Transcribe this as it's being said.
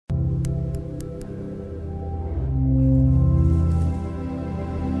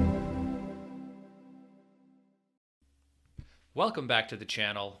Welcome back to the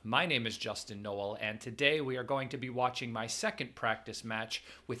channel. My name is Justin Nowell, and today we are going to be watching my second practice match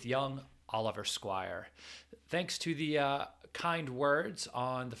with young Oliver Squire. Thanks to the kind words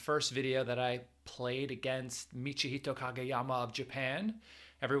on the first video that I played against Michihito Kageyama of Japan,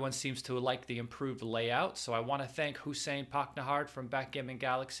 everyone seems to like the improved layout, so I want to thank Hussein Paknahard from Backgammon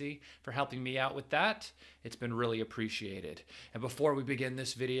Galaxy for helping me out with that. It's been really appreciated. And before we begin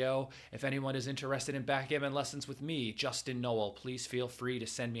this video, if anyone is interested in backgammon lessons with me, Justin Nowell, please feel free to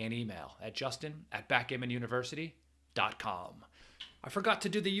send me an email at justin@backgammonuniversity.com. I forgot to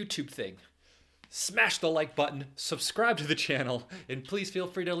do the YouTube thing. Smash the like button, subscribe to the channel, and please feel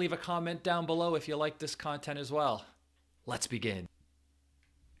free to leave a comment down below if you like this content as well. Let's begin.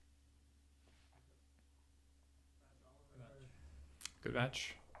 Good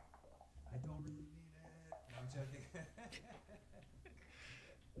match. I don't really need it. No, I'm joking.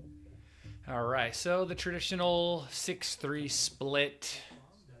 All right, so the traditional 6-3 split,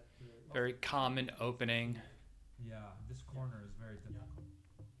 very common opening. Yeah, this corner is very difficult.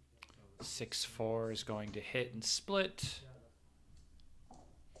 6-4 is going to hit and split.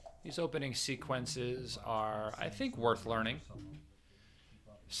 These opening sequences are, I think, worth learning.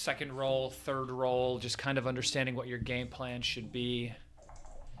 Second roll, third roll, just kind of understanding what your game plan should be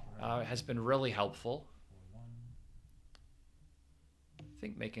has been really helpful. I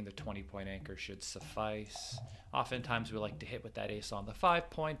think making the 20-point anchor should suffice. Oftentimes we like to hit with that ace on the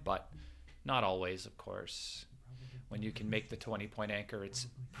 5-point, but not always, of course. When you can make the 20-point anchor, it's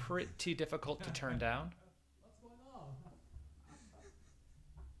pretty difficult to turn down.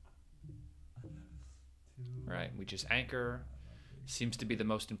 Right, we just anchor. Seems to be the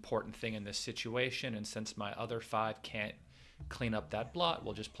most important thing in this situation, and since my other 5 can't clean up that blot,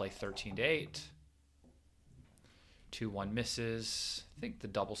 we'll just play 13-8. 2-1 misses. I think the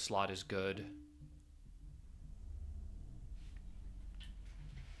double slot is good.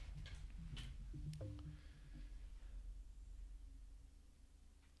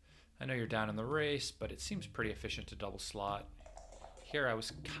 I know you're down in the race, but it seems pretty efficient to double slot. Here I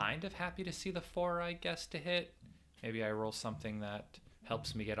was kind of happy to see the 4, I guess, to hit. Maybe I roll something that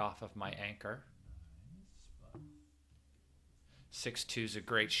helps me get off of my anchor. 6-2 is a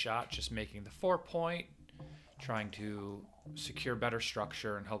great shot, just making the 4-point, trying to secure better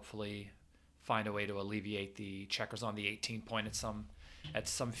structure and hopefully find a way to alleviate the checkers on the 18-point at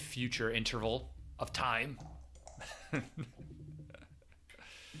some future interval of time.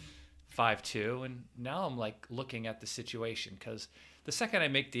 5-2, and now I'm like looking at the situation, because the second I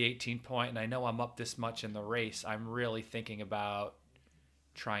make the 18-point and I know I'm up this much in the race, I'm really thinking about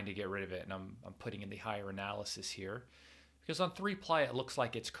trying to get rid of it, and I'm putting in the higher analysis here. Because on 3-ply it looks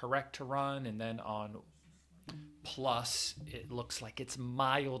like it's correct to run, and then on plus it looks like it's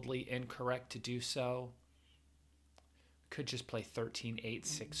mildly incorrect to do so. Could just play 13-8,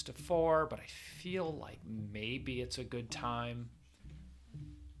 6-4, but I feel like maybe it's a good time.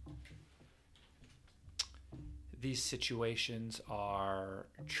 These situations are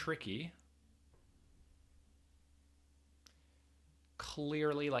tricky.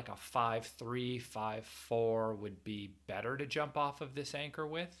 Clearly, like a 5-3, 5-4 would be better to jump off of this anchor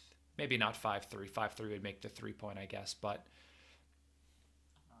with. Maybe not 5-3. 5-3 would make the 3-point, I guess, but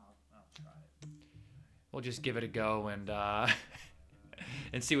I'll try it. we'll just give it a go and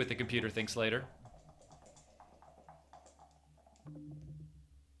and see what the computer thinks later.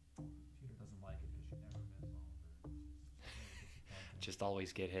 Just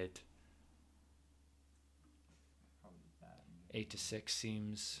always get hit. 8-6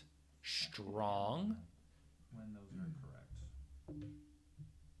 seems strong. When those are correct.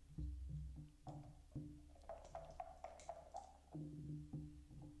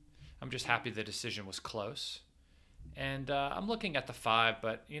 I'm just happy the decision was close. And I'm looking at the 5,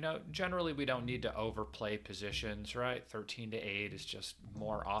 but you know, generally we don't need to overplay positions, right? 13-8 is just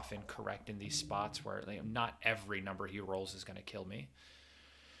more often correct in these spots where not every number he rolls is going to kill me.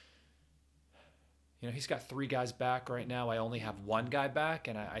 You know, he's got 3 guys back right now. I only have 1 guy back,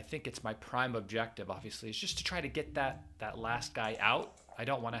 and I think it's my prime objective, obviously, is just to try to get that last guy out. I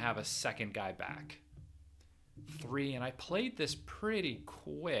don't want to have a second guy back. 3, and I played this pretty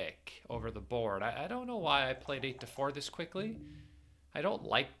quick over the board. I don't know why I played 8-4 this quickly. I don't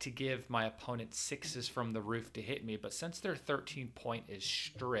like to give my opponent 6s from the roof to hit me, but since their 13-point is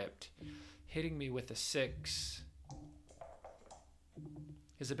stripped, hitting me with a 6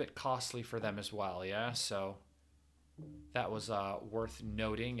 is a bit costly for them as well, yeah? So that was worth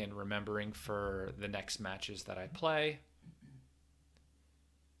noting and remembering for the next matches that I play.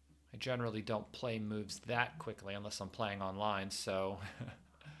 I generally don't play moves that quickly unless I'm playing online, so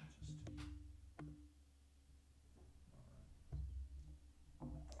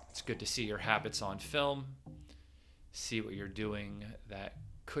It's good to see your habits on film, see what you're doing that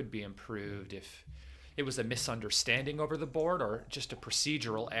could be improved if it was a misunderstanding over the board or just a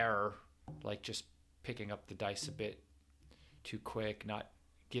procedural error, like just picking up the dice a bit too quick, not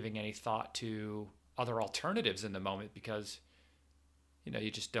giving any thought to other alternatives in the moment because, you know,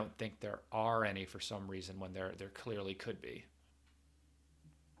 you just don't think there are any for some reason when there clearly could be.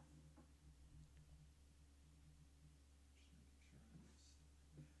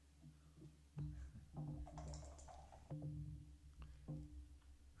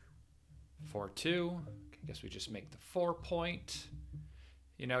 Four, two. I guess we just make the 4 point.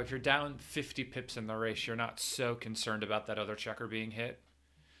 You know, if you're down 50 pips in the race, you're not so concerned about that other checker being hit.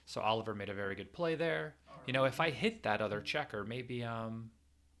 So Oliver made a very good play there. You know, if I hit that other checker, maybe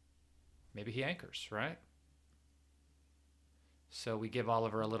he anchors, right? So we give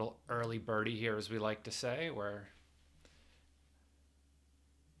Oliver a little early birdie here, as we like to say, where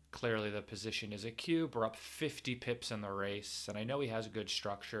clearly the position is a cube. We're up 50 pips in the race, and I know he has good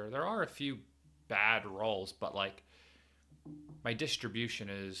structure. There are a few bad rolls, but like my distribution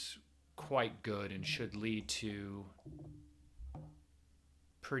is quite good and should lead to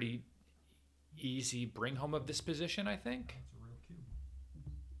pretty easy bring home of this position, I think. It's a real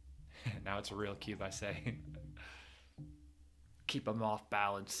cube. Now it's a real cube, I say. Keep them off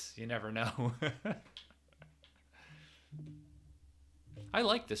balance. You never know. I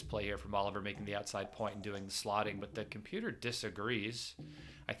like this play here from Oliver making the outside point and doing the slotting, but the computer disagrees.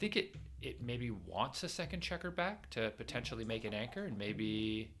 I think it maybe wants a second checker back to potentially make an anchor, and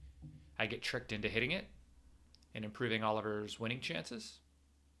maybe I get tricked into hitting it and improving Oliver's winning chances.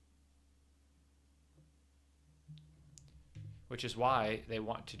 Which is why they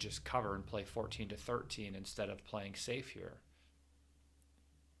want to just cover and play 14 to 13 instead of playing safe here.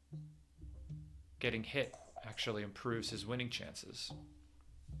 Getting hit actually improves his winning chances.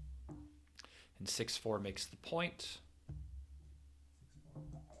 And 6-4 makes the point.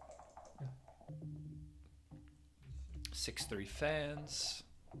 6-3 fans.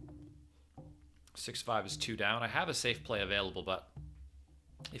 6-5 is 2 down. I have a safe play available, but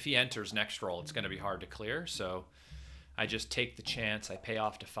if he enters next roll, it's going to be hard to clear. So I just take the chance. I pay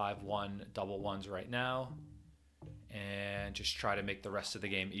off to 5-1 double ones right now and just try to make the rest of the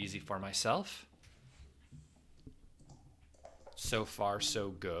game easy for myself. So far, so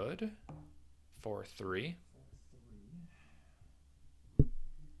good. 4-3.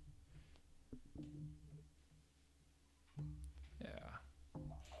 Yeah.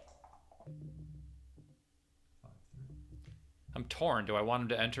 I'm torn. Do I want him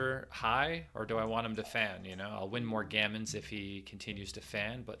to enter high or do I want him to fan? You know, I'll win more gammons if he continues to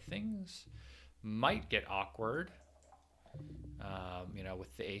fan, but things might get awkward, you know,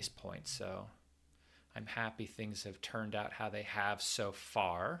 with the ace point. So I'm happy things have turned out how they have so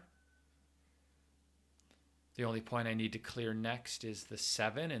far. The only point I need to clear next is the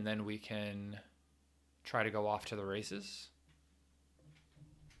 7, and then we can try to go off to the races.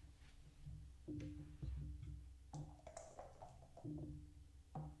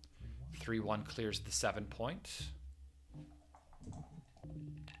 3-1 clears the 7 point.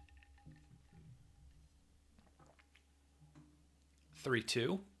 Three,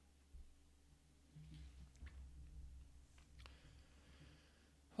 2.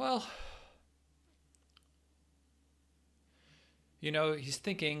 Well, you know, he's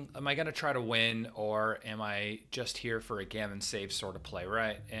thinking, am I going to try to win or am I just here for a gammon save sort of play,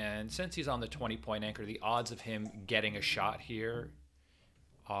 right? And since he's on the 20-point anchor, the odds of him getting a shot here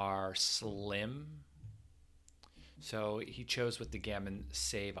are slim. So he chose with the gammon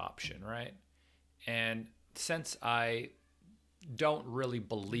save option, right? And since I don't really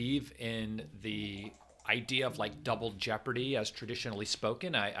believe in the idea of like double jeopardy as traditionally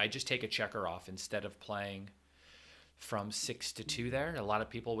spoken, I just take a checker off instead of playing from 6 to 2 there. A lot of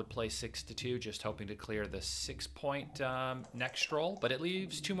people would play 6 to 2 just hoping to clear the 6-point next roll, but it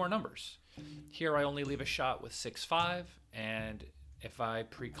leaves 2 more numbers. Here I only leave a shot with 6-5, and if I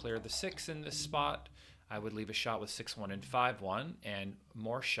pre-clear the 6 in this spot, I would leave a shot with 6-1 and 5-1, and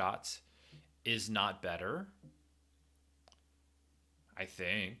more shots is not better. I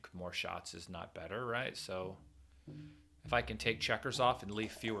think more shots is not better, right? So if I can take checkers off and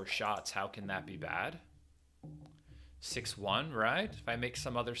leave fewer shots, how can that be bad? 6-1, right? If I make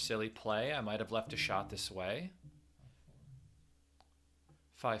some other silly play, I might have left a shot this way.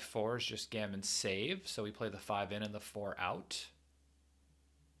 5-4 is just gammon save, so we play the 5 in and the 4 out.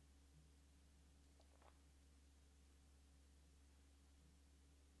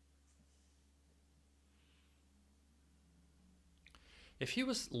 If he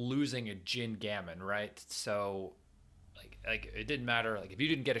was losing a gin gammon, right? So like it didn't matter. Like if you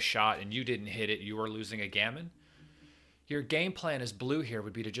didn't get a shot and you didn't hit it, you were losing a gammon. Your game plan as blue here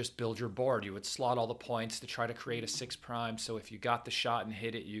would be to just build your board. You would slot all the points to try to create a 6 prime. So if you got the shot and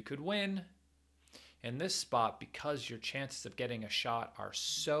hit it, you could win. In this spot, because your chances of getting a shot are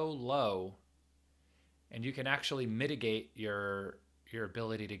so low, and you can actually mitigate your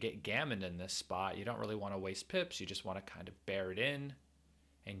ability to get gammon in this spot, you don't really want to waste pips. You just want to kind of bear it in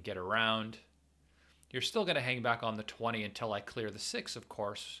and get around. You're still going to hang back on the 20 until I clear the 6, of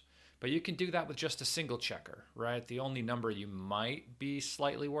course, but you can do that with just a single checker, right? The only number you might be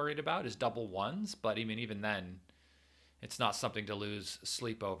slightly worried about is double ones, but even then, it's not something to lose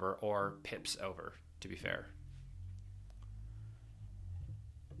sleep over or pips over, to be fair.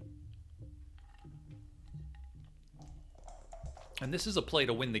 And this is a play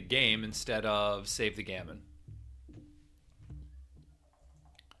to win the game instead of save the gammon.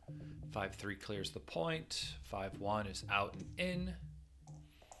 5-3 clears the point. 5-1 is out and in.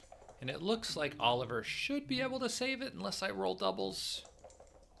 And it looks like Oliver should be able to save it unless I roll doubles.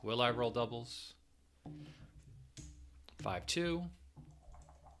 Will I roll doubles? 5-2.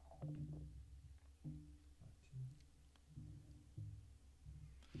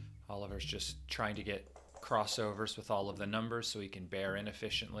 Oliver's just trying to get crossovers with all of the numbers so he can bear in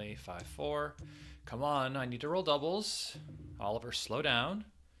efficiently. 5-4. Come on, I need to roll doubles. Oliver, slow down.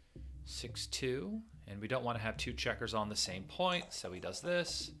 6-2. And we don't want to have 2 checkers on the same point, so he does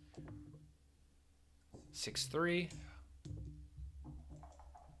this. 6-3.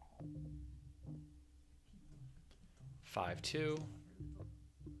 5-2.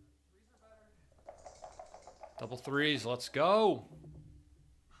 Double threes, let's go.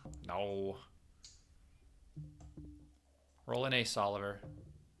 No. Roll an ace, Oliver.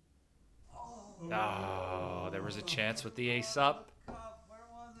 Oh, there was a chance with the ace up. Where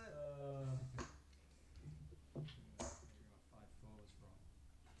was it? 5-4 was from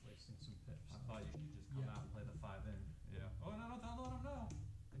wasting some pips. I thought you could just come out and play the 5 in. Yeah. Oh, no, don't let him know.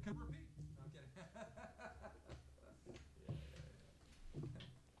 It could repeat. No, I'm kidding.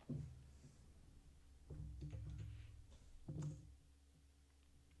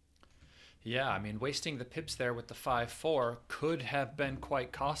 Yeah, I mean, wasting the pips there with the 5-4 could have been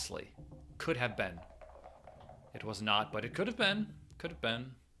quite costly. Could have been. It was not, but it could have been. Could have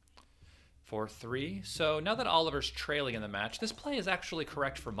been. 4-3. So now that Oliver's trailing in the match, this play is actually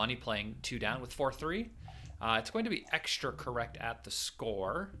correct for money playing 2 down with 4-3. It's going to be extra correct at the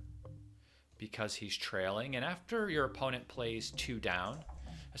score because he's trailing. And after your opponent plays 2 down,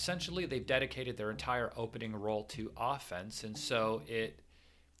 essentially they've dedicated their entire opening roll to offense. And so it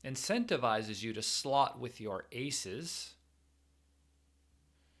incentivizes you to slot with your aces.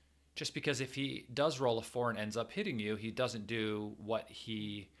 Just because if he does roll a 4 and ends up hitting you, he doesn't do what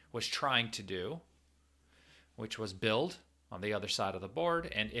he was trying to do, which was build on the other side of the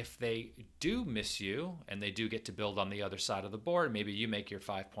board. And if they do miss you and they do get to build on the other side of the board, maybe you make your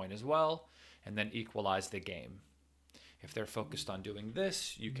 5 point as well and then equalize the game. If they're focused on doing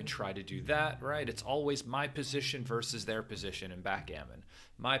this, you can try to do that, right? It's always my position versus their position in backgammon.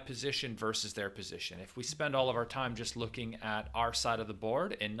 My position versus their position. If we spend all of our time just looking at our side of the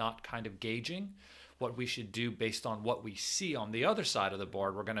board and not kind of gauging what we should do based on what we see on the other side of the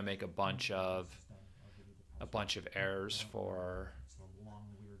board, we're going to make a bunch of errors for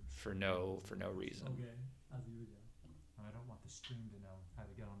no reason. Okay, as you do. And I don't want the stream to know how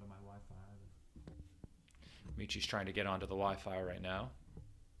to get onto my Wi-Fi either. Michi's trying to get onto the Wi-Fi right now.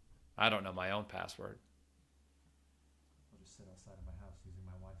 I don't know my own password. I'll just sit outside of my house using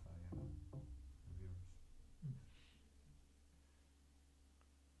my Wi-Fi, for viewers.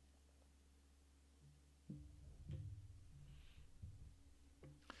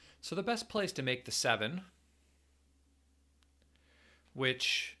 So the best place to make the 7,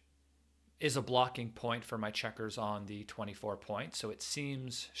 which is a blocking point for my checkers on the 24 point, so it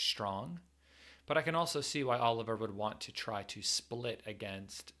seems strong. But I can also see why Oliver would want to try to split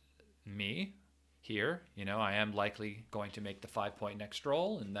against me here. You know, I am likely going to make the 5 point next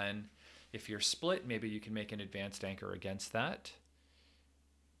roll, and then if you're split, maybe you can make an advanced anchor against that.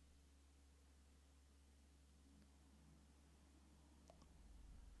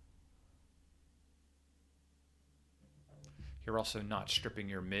 You're also not stripping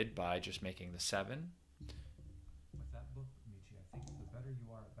your mid by just making the 7. With that book, Michi, I think the better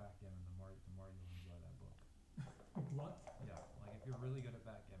you are at backgammon, the more you'll enjoy that book. What? Yeah, like if you're really good at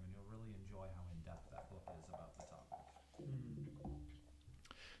backgammon, you'll really enjoy how in-depth that book is about the topic.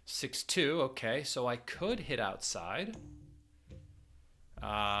 6-2, okay, so I could hit outside. But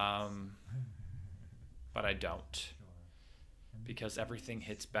I don't. Sure. And because everything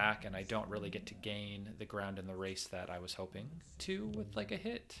hits back and I don't really get to gain the ground in the race that I was hoping to with like a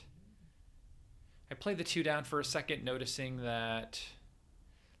hit. I play the 2 down for a second, noticing that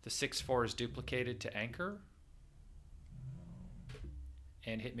the 6-4 is duplicated to anchor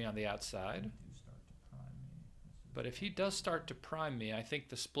and hit me on the outside. But if he does start to prime me, I think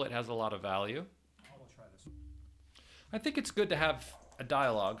the split has a lot of value. I think it's good to have a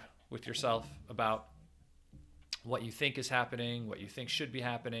dialogue with yourself about what you think is happening, what you think should be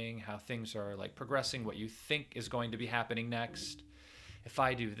happening, how things are like progressing, what you think is going to be happening next. If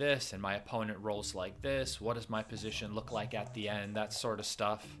I do this and my opponent rolls like this, what does my position look like at the end? That sort of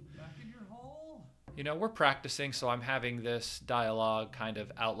stuff. Back in your hole. You know, we're practicing, so I'm having this dialogue kind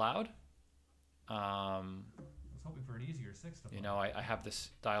of out loud. I was hoping for an easier 6 to play. You know, I have this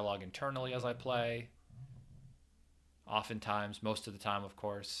dialogue internally as I play. Oftentimes, most of the time, of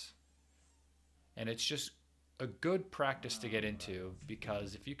course. And it's just a good practice to get into,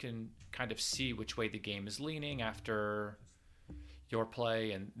 because if you can kind of see which way the game is leaning after your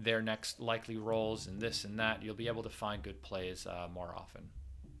play and their next likely rolls and this and that, you'll be able to find good plays more often.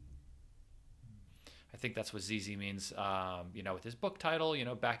 I think that's what ZZ means, you know, with his book title, you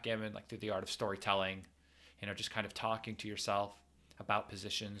know, Backgammon, like through the art of storytelling, you know, just kind of talking to yourself about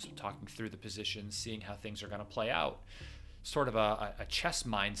positions, talking through the positions, seeing how things are going to play out. Sort of a chess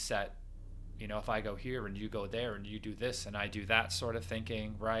mindset, you know, if I go here and you go there and you do this and I do that sort of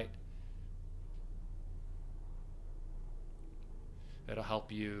thinking, right? It'll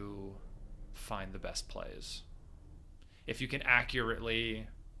help you find the best plays. If you can accurately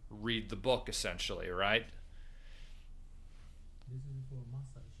read the book, essentially, right? This is for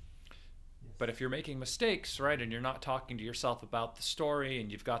massage. Yes. But if you're making mistakes, right, and you're not talking to yourself about the story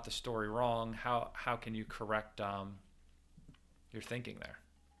and you've got the story wrong, how can you correct your thinking there?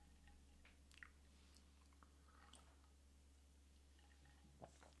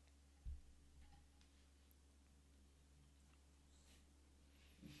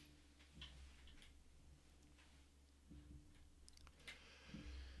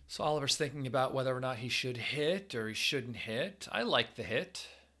 So Oliver's thinking about whether or not he should hit or he shouldn't hit. I like the hit,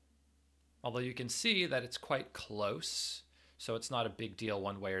 although you can see that it's quite close, so it's not a big deal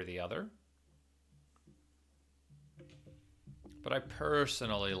one way or the other. But I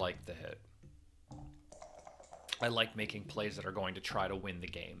personally like the hit. I like making plays that are going to try to win the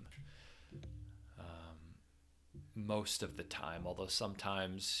game. Most of the time, although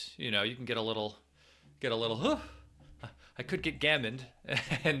sometimes, you know, you can get a little, I could get gammoned,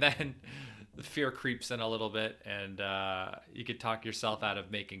 and then the fear creeps in a little bit, and you could talk yourself out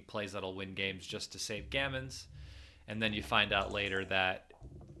of making plays that'll win games just to save gammons, and then you find out later that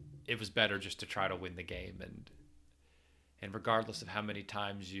it was better just to try to win the game, and regardless of how many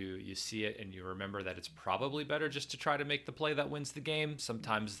times you see it and you remember that it's probably better just to try to make the play that wins the game,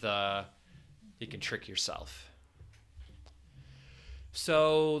 sometimes you can trick yourself.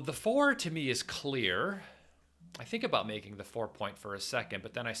 So the 4 to me is clear. I think about making the 4 point for a second,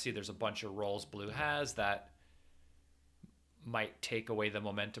 but then I see there's a bunch of rolls blue has that might take away the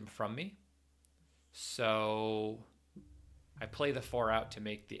momentum from me. So I play the 4 out to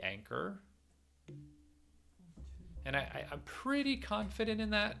make the anchor. And I'm pretty confident in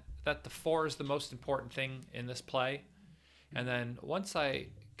that the 4 is the most important thing in this play. And then once I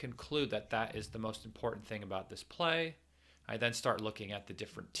conclude that that is the most important thing about this play, I then start looking at the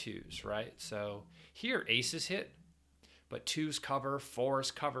different 2s, right? So here aces hit, but 2s cover,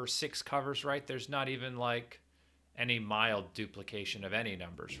 4s cover, 6 covers, right? There's not even like any mild duplication of any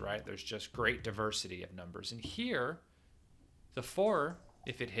numbers, right? There's just great diversity of numbers. And here, the 4,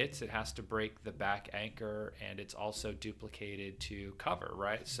 if it hits, it has to break the back anchor, and it's also duplicated to cover,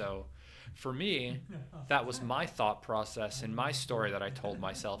 right? So for me, that was my thought process and my story that I told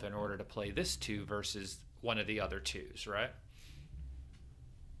myself in order to play this 2 versus one of the other 2s, right?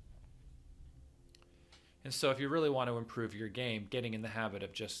 And so if you really want to improve your game, getting in the habit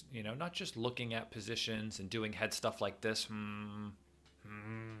of just, you know, not just looking at positions and doing head stuff like this, and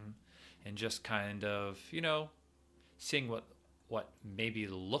just kind of, you know, seeing what maybe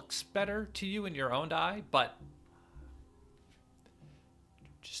looks better to you in your own eye, but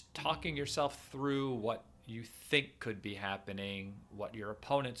just talking yourself through what you think could be happening, what your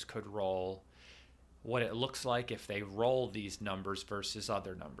opponents could roll, what it looks like if they roll these numbers versus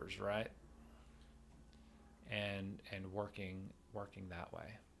other numbers, right? And working that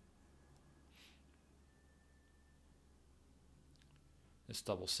way. This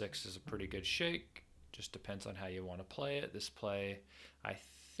double 6 is a pretty good shake. Just depends on how you want to play it. This play, I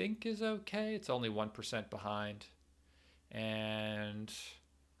think, is okay. It's only 1% behind. And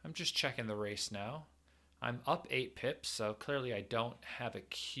I'm just checking the race now. I'm up 8 pips, so clearly I don't have a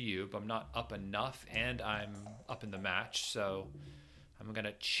cube. I'm not up enough, and I'm up in the match, so I'm going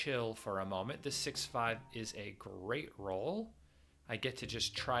to chill for a moment. This 6-5 is a great roll. I get to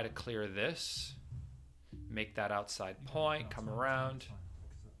just try to clear this, make that outside point, come around.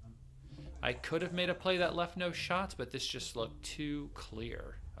 I could have made a play that left no shots, but this just looked too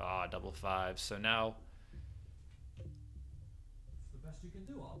clear. Ah, double 5. So now... It's the best you can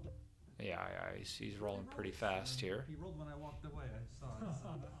do, Oliver. Yeah, he's rolling pretty fast here. He rolled when I walked away. I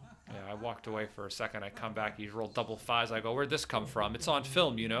saw it. Yeah, I walked away for a second. I come back. He's rolled double 5s. I go, where'd this come from? It's on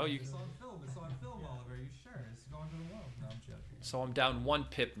film, you know. It's on film. It's on film, Oliver. Are you sure? It's going to the world. No, I'm joking. So I'm down 1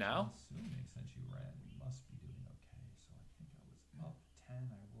 pip now. I'm assuming since you ran, you must be doing okay. So I think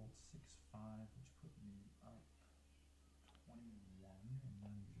I was up 10. I rolled 6-5, which put me up 21, and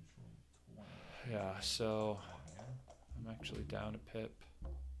then you just rolled 20. Yeah, so I'm actually down a pip.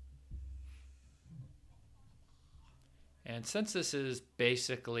 And since this is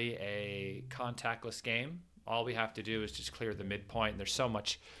basically a contactless game, all we have to do is just clear the midpoint. And there's so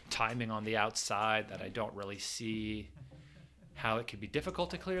much timing on the outside that I don't really see how it could be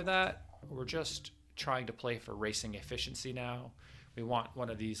difficult to clear that. We're just trying to play for racing efficiency now. We want one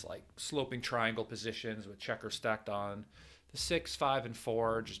of these like sloping triangle positions with checkers stacked on the 6, 5, and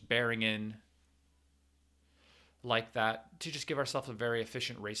 4, just bearing in like that to just give ourselves a very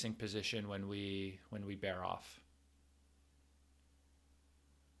efficient racing position when we bear off.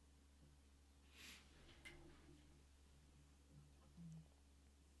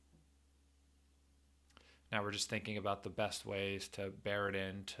 Now we're just thinking about the best ways to bear it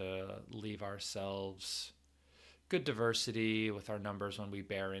in, to leave ourselves good diversity with our numbers when we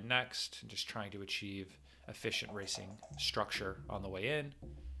bear in next, and just trying to achieve efficient racing structure on the way in.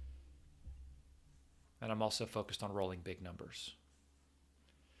 And I'm also focused on rolling big numbers.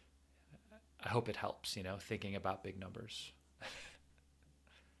 I hope it helps, you know, thinking about big numbers.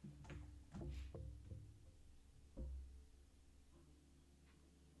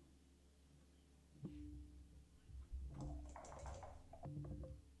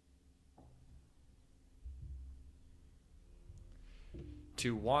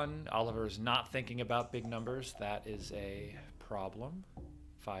 2-1. Oliver is not thinking about big numbers. That is a problem.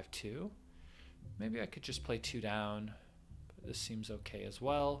 5-2. Maybe I could just play 2 down, but this seems okay as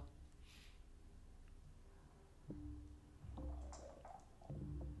well.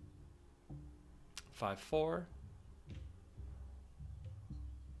 Five, 4.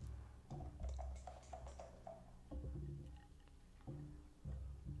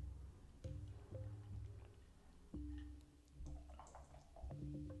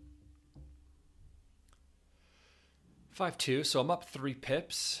 Five, 2. So I'm up 3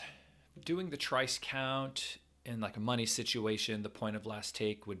 pips. Doing the trice count in like a money situation, the point of last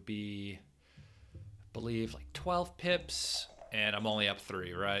take would be, I believe, like 12 pips, and I'm only up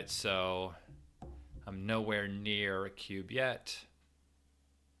 3, right? So I'm nowhere near a cube yet.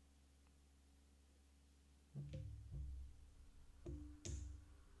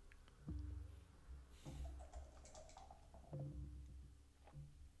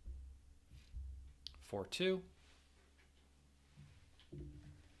 Four, 2.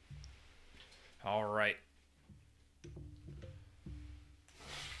 All right.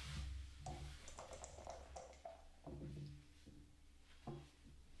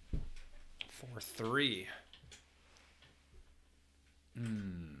 4-3.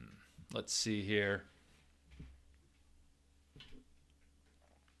 Let's see here.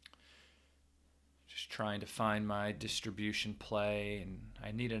 Just trying to find my distribution play, and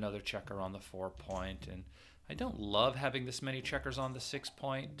I need another checker on the 4 point, and I don't love having this many checkers on the 6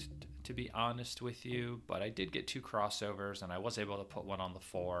 point, to be honest with you, but I did get 2 crossovers, and I was able to put one on the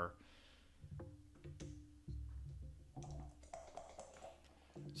 4.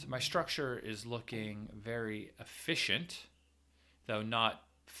 So my structure is looking very efficient, though not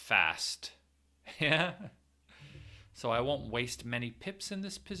fast. Yeah. So I won't waste many pips in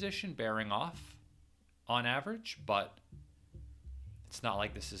this position, bearing off on average, but it's not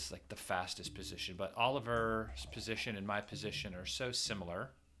like this is like the fastest position. But Oliver's position and my position are so similar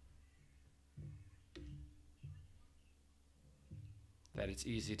that it's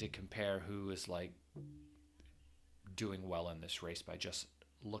easy to compare who is like doing well in this race by just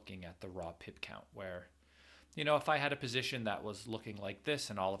looking at the raw pip count, where, you know, if I had a position that was looking like this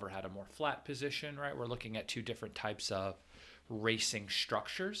and Oliver had a more flat position, right, we're looking at 2 different types of racing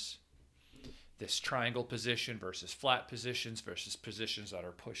structures. This triangle position versus flat positions versus positions that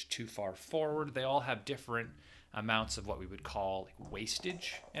are pushed too far forward. They all have different amounts of what we would call like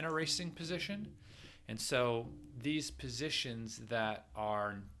wastage in a racing position. And so these positions that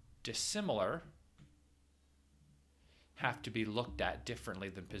are dissimilar have to be looked at differently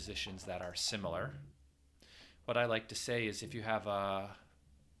than positions that are similar. What I like to say is if you have a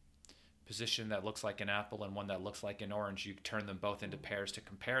position that looks like an apple and one that looks like an orange, you turn them both into pairs to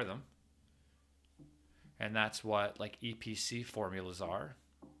compare them. And that's what like EPC formulas are.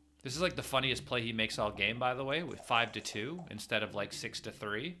 This is like the funniest play he makes all game, by the way, with 5-2 instead of like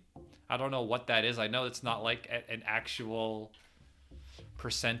 6-3. I don't know what that is. I know it's not like an actual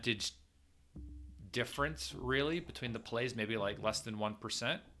percentage difference really between the plays, maybe like less than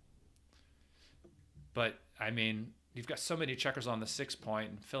 1%. But I mean, you've got so many checkers on the 6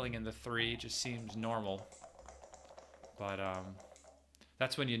 point, and filling in the 3 just seems normal. But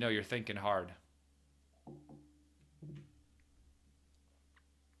that's when you know you're thinking hard.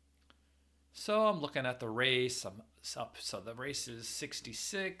 So I'm looking at the race. I'm up. So the race is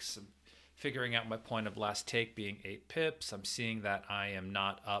 66. I'm figuring out my point of last take being 8 pips. I'm seeing that I am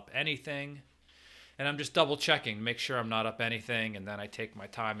not up anything. And I'm just double checking, make sure I'm not up anything. And then I take my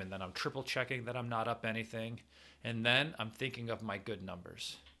time and then I'm triple checking that I'm not up anything. And then I'm thinking of my good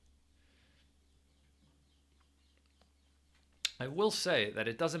numbers. I will say that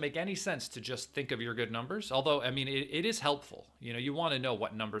it doesn't make any sense to just think of your good numbers. Although, I mean, it is helpful. You know, you want to know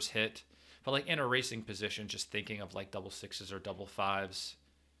what numbers hit. But like in a racing position, just thinking of like double 6s or double 5s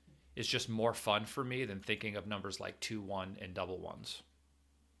is just more fun for me than thinking of numbers like 2, 1, and double 1s.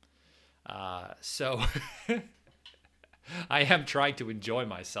 So I am trying to enjoy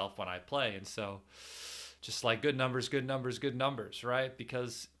myself when I play. And so just like good numbers, good numbers, good numbers, right?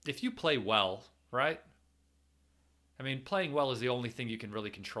 Because if you play well, right? I mean, playing well is the only thing you can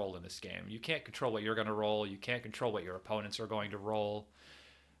really control in this game. You can't control what you're going to roll. You can't control what your opponents are going to roll.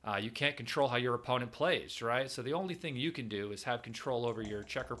 You can't control how your opponent plays, right? So the only thing you can do is have control over your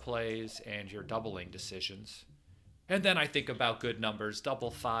checker plays and your doubling decisions. And then I think about good numbers, double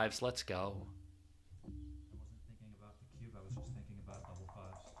 5s, let's go. I wasn't thinking about the cube, I was just thinking about double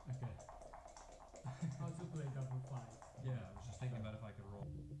 5s. Okay. How to play double 5? Yeah, I was just thinking about if I could roll.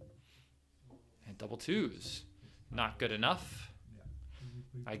 And double 2s, not good enough. Yeah.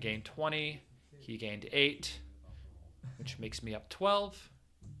 I gained 20, he gained 8, which makes me up 12.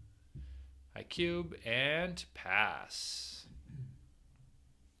 I cube and pass.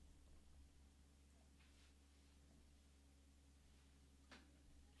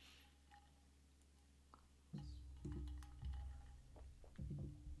 Do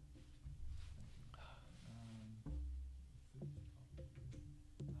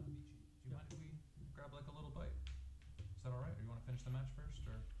you mind if we grab like a little bite? Is that all right? Or you want to finish the match first?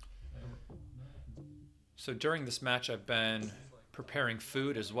 Or So during this match, I've been preparing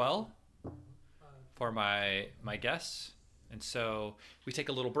food as well for my guests. And so we take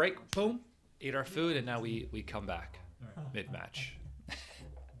a little break, boom, eat our food, and now we come back mid-match.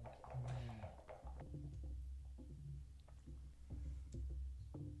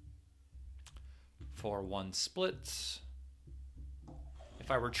 For 1 splits. If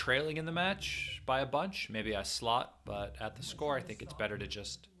I were trailing in the match by a bunch, maybe I slot, but at the score, I think it's better to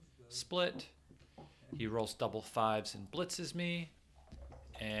just split. He rolls double 5s and blitzes me,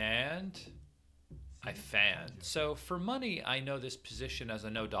 and I fan. So for money, I know this position as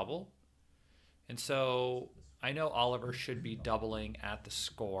a no double, and so I know Oliver should be doubling at the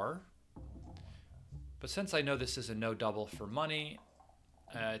score. But since I know this is a no double for money,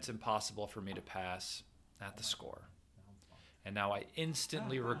 it's impossible for me to pass at the score. And now I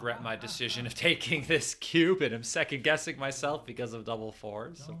instantly regret my decision of taking this cube, and I'm second guessing myself because of double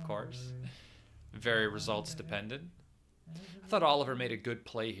 4s, of course. Very results dependent. I thought Oliver made a good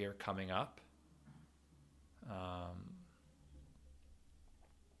play here coming up.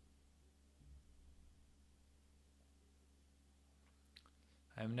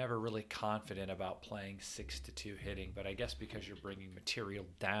 I'm never really confident about playing 6-2 hitting, but I guess because you're bringing material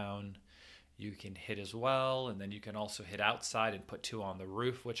down, you can hit as well, and then you can also hit outside and put 2 on the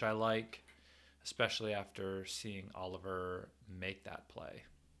roof, which I like, especially after seeing Oliver make that play,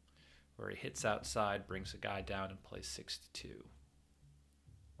 where he hits outside, brings a guy down, and plays 6-2.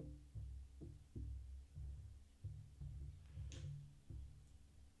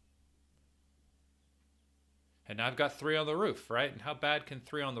 And now I've got 3 on the roof, right? And how bad can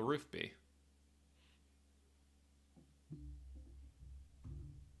 3 on the roof be?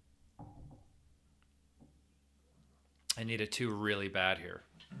 I need a 2 really bad here.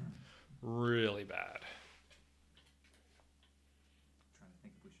 Really bad. trying to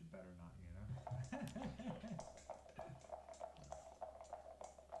think if we should bet or not, you know?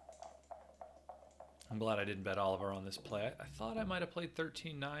 I'm glad I didn't bet Oliver on this play. I thought I might have played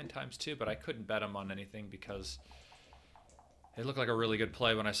 13-9 times 2, but I couldn't bet him on anything because it looked like a really good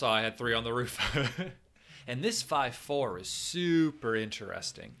play when I saw I had 3 on the roof. And this 5-4 is super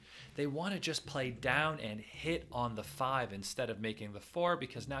interesting. They want to just play down and hit on the 5 instead of making the 4,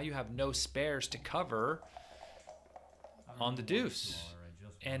 because now you have no spares to cover on the deuce.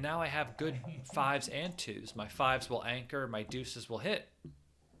 And now I have good 5s and 2s. My 5s will anchor, my deuces will hit.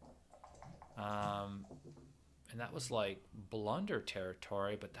 And that was like blunder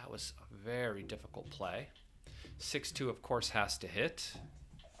territory, but that was a very difficult play. 6-2, of course, has to hit.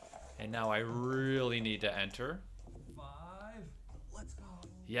 And now I really need to enter. 5. Let's go.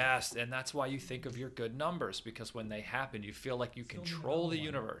 Yes, and that's why you think of your good numbers, because when they happen, you feel like you control the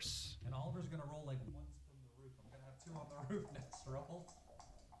universe. And Oliver's going to roll like once from the roof. I'm going to have 2 on the roof next roll.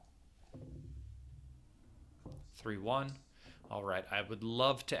 3-1. All right, I would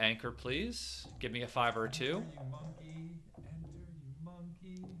love to anchor, please. Give me a 5 or a 2. Enter, you monkey. Enter, you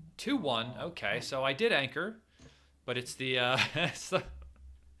monkey. 2-1. Okay, so I did anchor, but it's the it's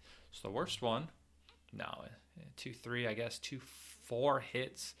the worst one. No, 2-3, I guess. 2-4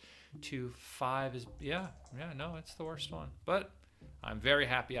 hits. 2-5 is no, it's the worst one. But I'm very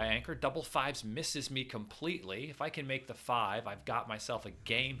happy I anchored. Double 5s misses me completely. If I can make the 5, I've got myself a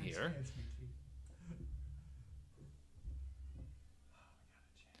game here.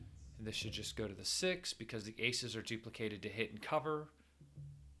 And this should just go to the 6 because the aces are duplicated to hit and cover.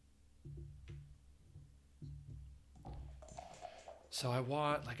 So I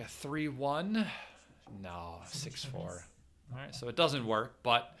want like a 3-1. No, 6-4. All right, so it doesn't work,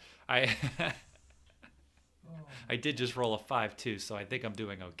 but I I did just roll a 5-2, so I think I'm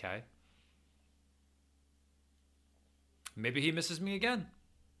doing okay. Maybe he misses me again.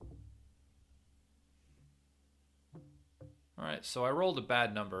 All right, so I rolled a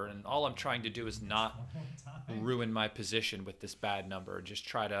bad number, and all I'm trying to do is not ruin my position with this bad number. Just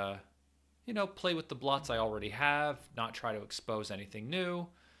try to, play with the blots I already have, not try to expose anything new,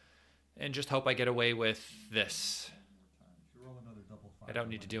 and just hope I get away with this. I don't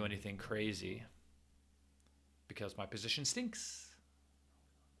need to do anything crazy because my position stinks.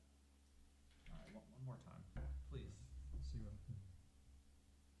 All right, one more time, please. See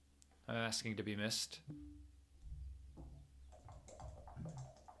what I'm asking to be missed.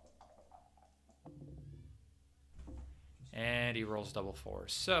 And he rolls double 4.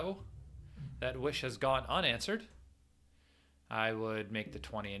 So that wish has gone unanswered. I would make the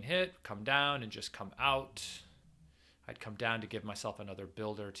 20 and hit, come down and just come out. I'd come down to give myself another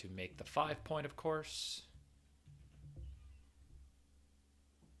builder to make the 5 point, of course.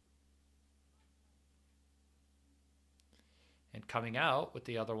 And coming out with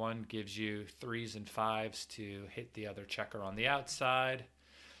the other one gives you 3s and 5s to hit the other checker on the outside.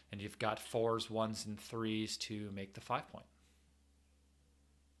 And you've got 4s, 1s, and 3s to make the 5 point.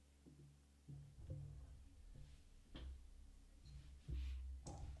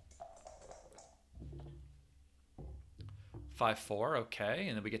 Five, 4, okay,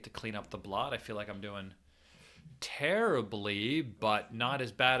 and then we get to clean up the blot. I feel like I'm doing terribly, but not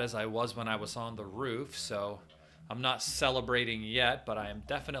as bad as I was when I was on the roof, so I'm not celebrating yet, but I am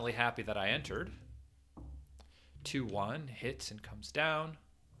definitely happy that I entered. 2-1, hits and comes down.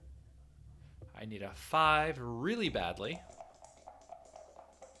 I need a 5 really badly.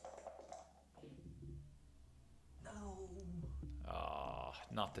 No. Oh,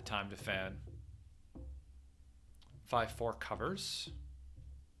 not the time to fan. 5-4 covers.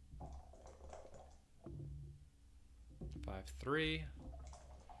 5-3.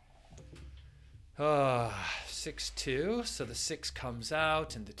 6-2. So the 6 comes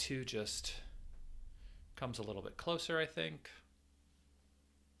out and the 2 just comes a little bit closer, I think.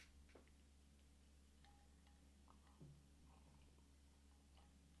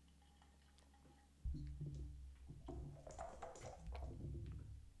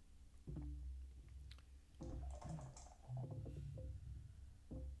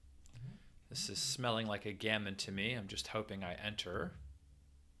 This is smelling like a gammon to me. I'm just hoping I enter.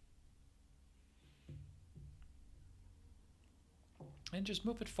 And just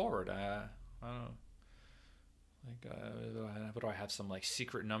move it forward. I don't know. Like, what do I have? Some like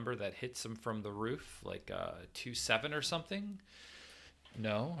secret number that hits them from the roof, like 2-7 or something?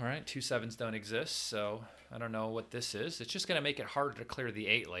 No, all right. 2-7s don't exist, so I don't know what this is. It's just going to make it harder to clear the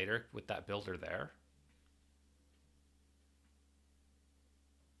 8 later with that builder there.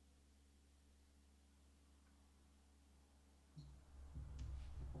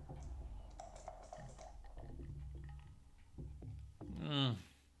 Mm.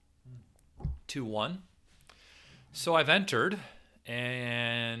 2-1. So I've entered,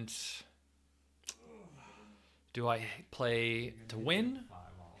 and do I play to win,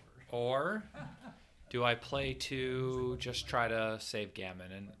 or do I play to just try to save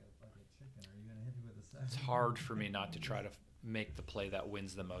gammon? And It's hard for me not to try to make the play that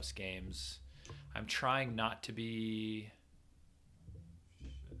wins the most games. I'm trying not to be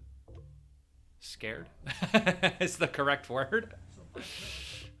scared. Is the correct word.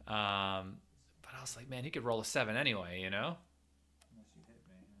 But I was like, man, he could roll a 7 anyway, you know?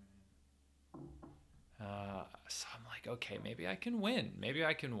 So I'm like, okay, maybe I can win. Maybe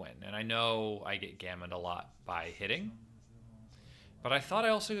I can win. And I know I get gammoned a lot by hitting. But I thought I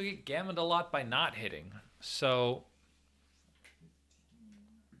also get gammoned a lot by not hitting. So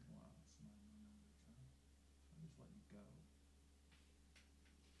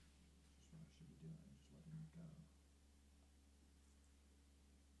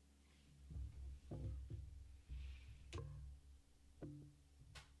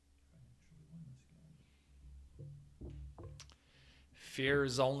fear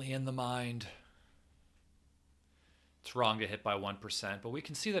is only in the mind. It's wrong to hit by 1%, but we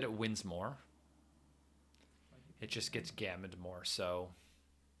can see that it wins more. It just gets gammoned more, so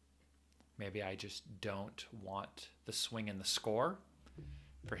maybe I just don't want the swing and the score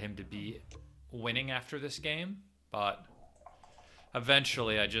for him to be winning after this game, but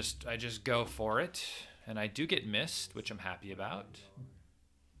eventually I just go for it, and I do get missed, which I'm happy about.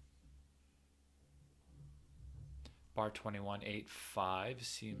 Bar 21.85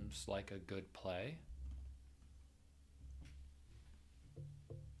 seems like a good play.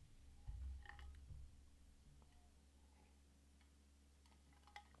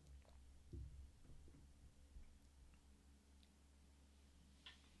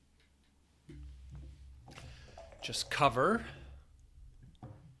 Just cover,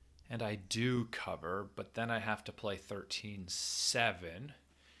 and I do cover, but then I have to play 13-7,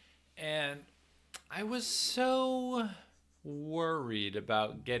 and I was so worried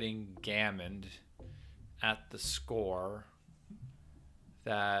about getting gammoned at the score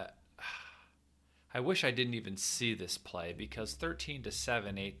that I wish I didn't even see this play, because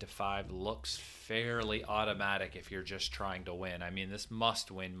 13-7, 8-5 looks fairly automatic if you're just trying to win. I mean, this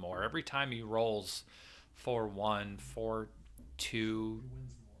must win more. Every time he rolls 4-1, 4-2,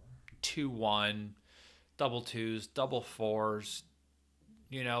 2-1, double twos, double fours,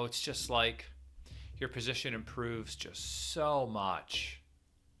 you know, it's just like your position improves just so much.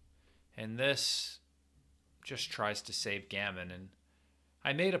 And this just tries to save gammon. And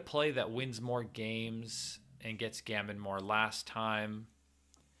I made a play that wins more games and gets gammon more last time.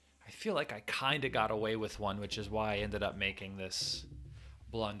 I feel like I kind of got away with one, which is why I ended up making this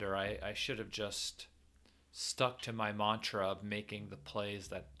blunder. I should have just stuck to my mantra of making the plays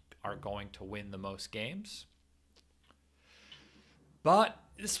that are going to win the most games. But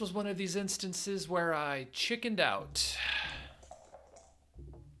this was one of these instances where I chickened out.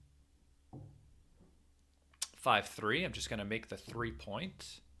 5-3. I'm just going to make the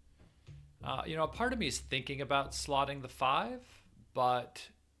 3-point. You know, a part of me is thinking about slotting the 5, but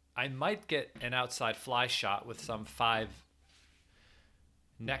I might get an outside fly shot with some 5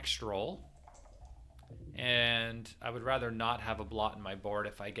 next roll. And I would rather not have a blot in my board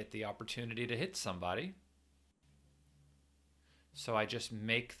if I get the opportunity to hit somebody. So I just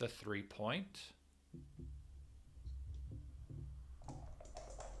make the 3-point.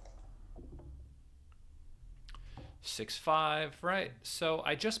 Six, 5, right? So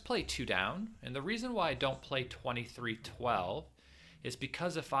I just play 2 down. And the reason why I don't play 23-12 is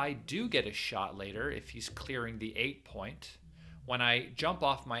because if I do get a shot later, if he's clearing the 8-point, when I jump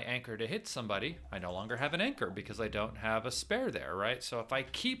off my anchor to hit somebody, I no longer have an anchor because I don't have a spare there, right? So if I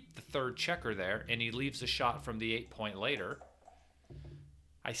keep the 3rd checker there and he leaves a shot from the 8-point later,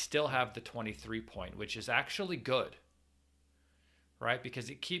 I still have the 23-point, which is actually good, right? Because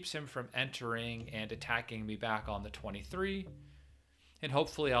it keeps him from entering and attacking me back on the 23. And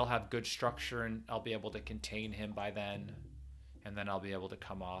hopefully I'll have good structure and I'll be able to contain him by then. And then I'll be able to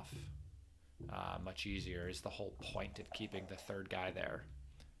come off much easier, is the whole point of keeping the 3rd guy there.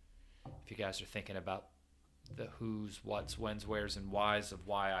 If you guys are thinking about the who's, what's, when's, where's, and why's of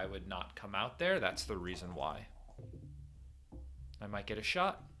why I would not come out there, that's the reason why. I might get a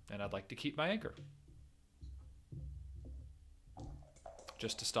shot, and I'd like to keep my anchor,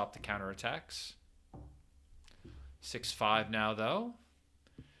 just to stop the counterattacks. 6-5 now, though.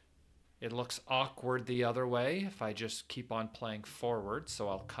 It looks awkward the other way if I just keep on playing forward, so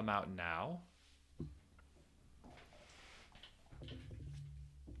I'll come out now.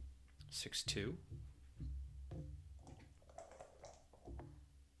 6-2.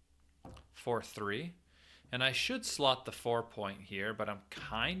 4-3. And I should slot the 4-point here, but I'm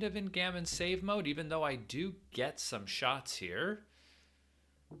kind of in gammon save mode, even though I do get some shots here.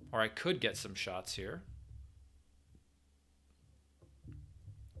 Or I could get some shots here.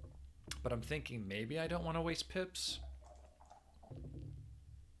 But I'm thinking maybe I don't want to waste pips.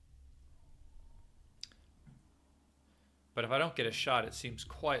 But if I don't get a shot, it seems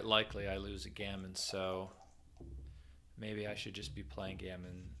quite likely I lose a gammon, so maybe I should just be playing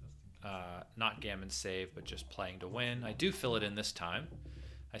gammon, not gammon save, but just playing to win. I do fill it in this time.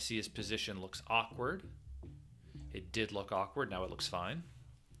 I see his position looks awkward. It did look awkward, now it looks fine.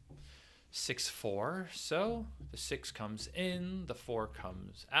 6-4, so the 6 comes in, the 4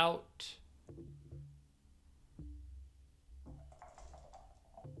 comes out.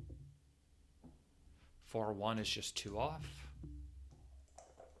 Four one is just 2 off.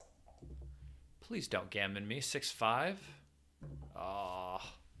 Please don't gammon me. 6-5.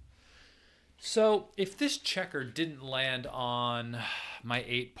 Ah. So if this checker didn't land on my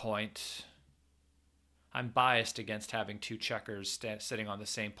 8 point, I'm biased against having 2 checkers sitting on the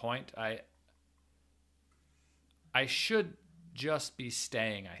same point. I should just be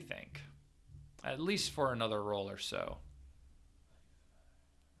staying, I think, at least for another roll or so.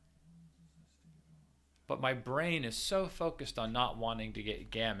 But my brain is so focused on not wanting to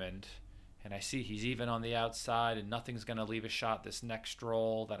get gammoned, and I see he's even on the outside and nothing's going to leave a shot this next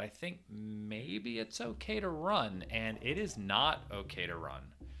roll, that I think maybe it's okay to run, and it is not okay to run.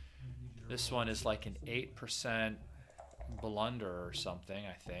 This one is like an 8% blunder or something,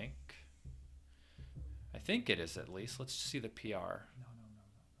 I think. I think it is, at least. Let's see the PR.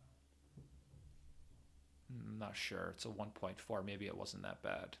 I'm not sure. It's a 1.4. Maybe it wasn't that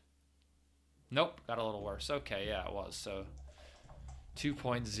bad. Nope, got a little worse. Okay, yeah, it was. So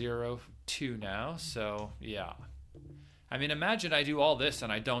 2.02 now. So yeah. I mean, imagine I do all this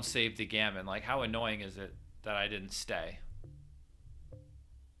and I don't save the gammon. Like, how annoying is it that I didn't stay?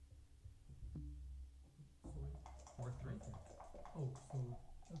 4-3. Oh, so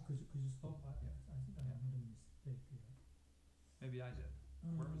could you stop? I think I made a mistake here. Maybe I did.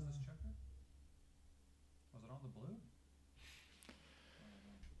 Where was this checker? Was it on the blue?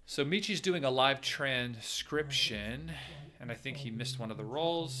 So Michi's doing a live transcription, and I think he missed one of the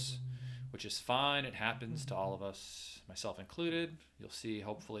rolls, which is fine. It happens to all of us, myself included. You'll see,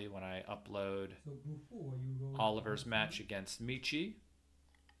 hopefully, when I upload Oliver's match against Michi.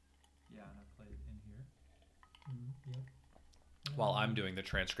 Yeah, and I played in here. Yep. While I'm doing the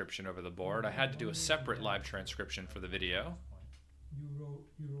transcription over the board. I had to do a separate live transcription for the video. You roll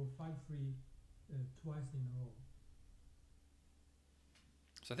 5-3 twice in a row.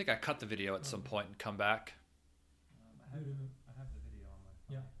 So I think I cut the video at some point and come back. I have the video on my phone.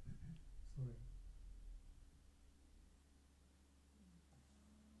 Yeah. Sorry.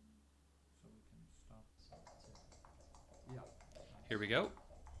 So we can stop. Yeah. Here we go.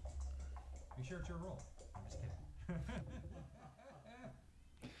 Be sure it's your roll. I'm just kidding.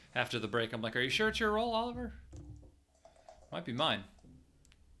 After the break, I'm like, are you sure it's your roll, Oliver? Might be mine.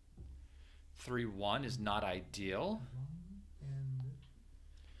 3-1 is not ideal.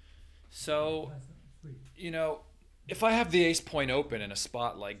 So, you know, if I have the ace point open in a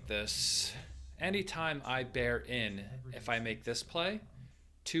spot like this, anytime I bear in, if I make this play,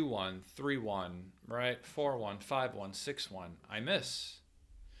 2-1, 3-1, right, 4-1, 5-1, 6-1, I miss.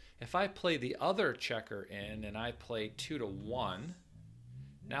 If I play the other checker in and I play 2-1,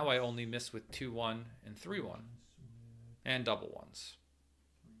 now I only miss with 2-1 and 3-1 and double ones.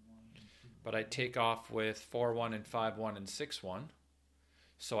 But I take off with 4-1 and 5-1 and 6-1.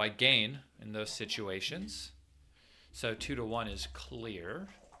 So I gain in those situations. So 2-1 is clear.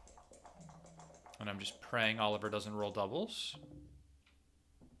 And I'm just praying Oliver doesn't roll doubles.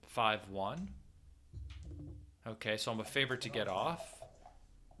 5-1. Okay, so I'm a favorite to get off.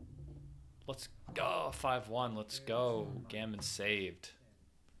 Let's go. 5-1. Let's go. Gammon saved.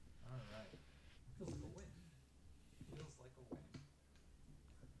 All right. Feels like a win. Feels like a win.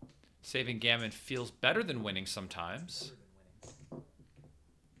 Saving gammon feels better than winning sometimes.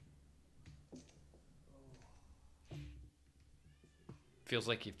 Feels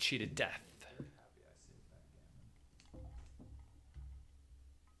like you've cheated death. Very happy I saved that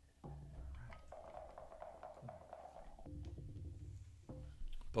gammon.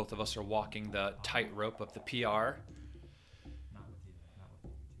 Both of us are walking the tightrope of the PR. Not with you. Not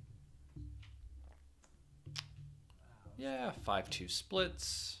with you. Yeah, 5-2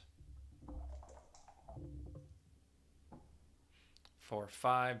 splits.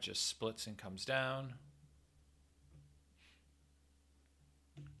 4-5 just splits and comes down.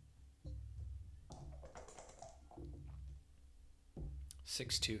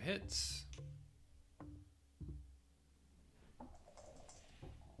 6-2 hits.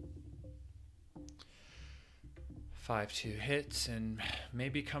 5-2 hits and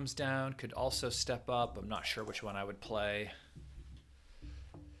maybe comes down. Could also step up. I'm not sure which one I would play.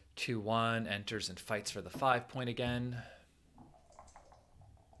 2-1, enters and fights for the 5-point again.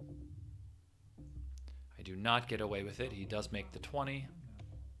 I do not get away with it. He does make the 20.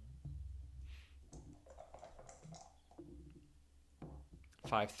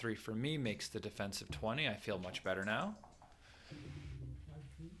 Five 3 for me makes the defensive 20. I feel much better now.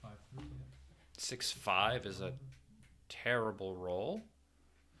 6-5 is a terrible roll.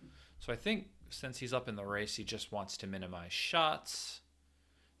 So I think since he's up in the race, he just wants to minimize shots.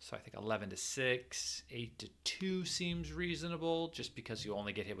 So I think 11-6, 8-2 seems reasonable, just because you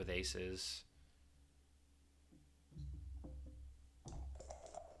only get hit with aces.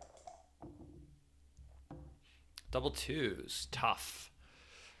 Double twos, tough.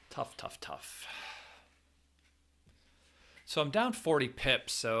 Tough, tough, tough. So I'm down 40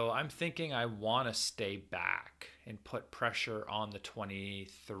 pips, so I'm thinking I want to stay back and put pressure on the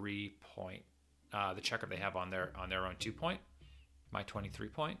 23 point, the checker they have on their own 2-point, my 23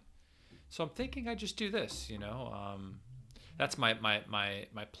 point. So I'm thinking I just do this, you know. That's my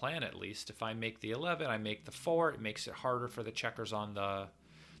plan at least. If I make the 11, I make the 4. It makes it harder for the checkers on the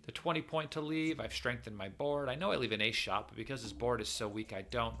 20 point to leave. I've strengthened my board. I know I leave an ace shot, but because his board is so weak, I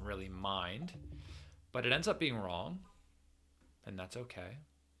don't really mind. But it ends up being wrong, and that's okay.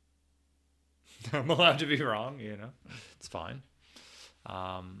 I'm allowed to be wrong, you know. It's fine.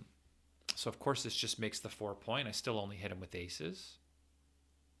 So, of course, this just makes the 4-point. I still only hit him with aces.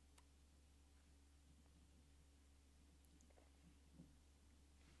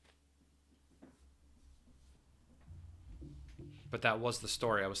 But that was the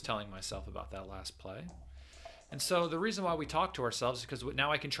story I was telling myself about that last play. And so the reason why we talk to ourselves is because now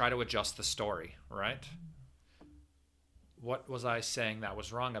I can try to adjust the story, right? What was I saying that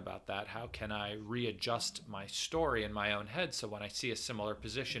was wrong about that? How can I readjust my story in my own head so when I see a similar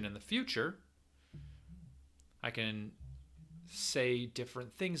position in the future, I can say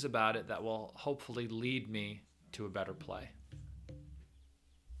different things about it that will hopefully lead me to a better play.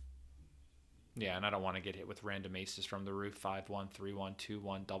 Yeah, and I don't want to get hit with random aces from the roof. 5-1, 3-1,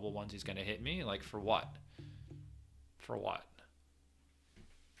 2-1, double ones. He's going to hit me. Like, for what? For what?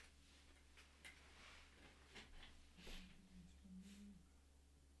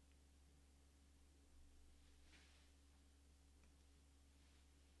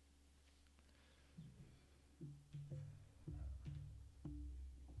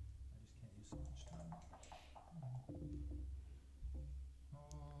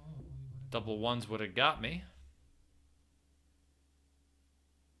 Double ones would have got me.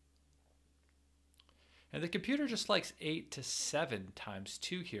 And the computer just likes 8 to 7 times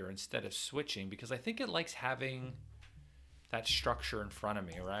 2 here instead of switching, because I think it likes having that structure in front of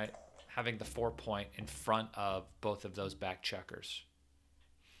me, right? Having the 4-point in front of both of those back checkers.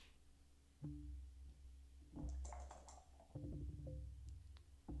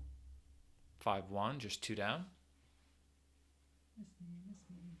 Five one, just 2 down.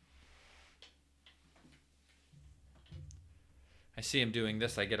 I see him doing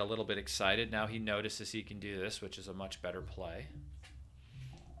this, I get a little bit excited. Now he notices he can do this, which is a much better play.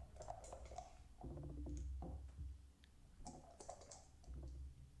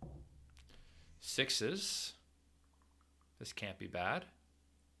 Sixes. This can't be bad.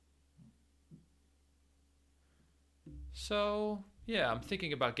 So, yeah, I'm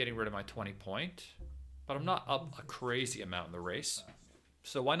thinking about getting rid of my 20-point, but I'm not up a crazy amount in the race.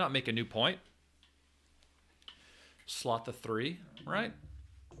 So why not make a new point? Slot the 3, right?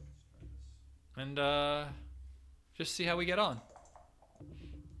 And just see how we get on.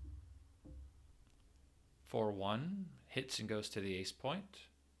 4-1, hits and goes to the ace point.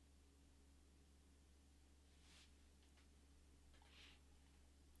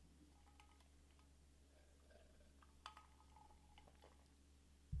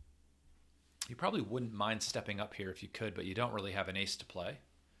 You probably wouldn't mind stepping up here if you could, but you don't really have an ace to play.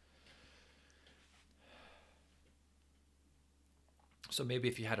 So maybe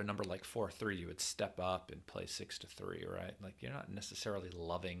if you had a number like 4-3, you would step up and play 6-3, right? Like, you're not necessarily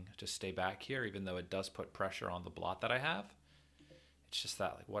loving to stay back here, even though it does put pressure on the blot that I have. It's just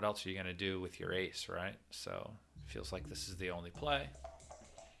that, like, what else are you going to do with your ace, right? So it feels like this is the only play.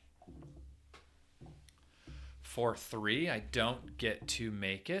 4-3, I don't get to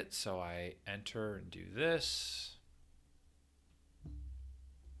make it, so I enter and do this.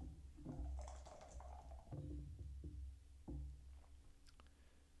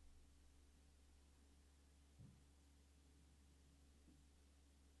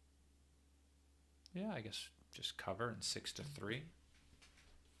 Yeah, I guess just cover and 6-3.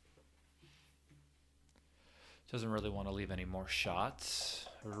 Doesn't really want to leave any more shots.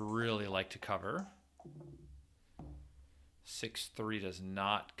 I would really like to cover. 6-3 does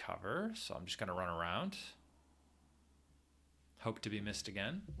not cover, so I'm just going to run around. Hope to be missed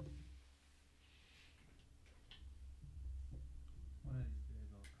again. One of these days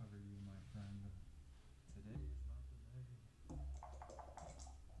I'll cover you, my friend. Today is not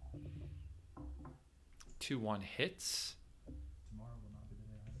the day. 2-1 hits. Tomorrow will not be the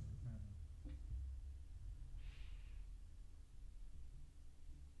day either, apparently.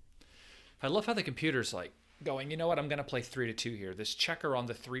 I love how the computer's like going, you know what, I'm going to play 3-2 here. This checker on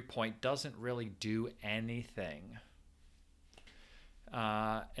the 3-point doesn't really do anything.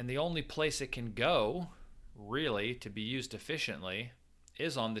 And the only place it can go, really, to be used efficiently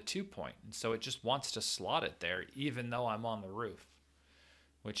is on the 2-point. And so it just wants to slot it there, even though I'm on the roof,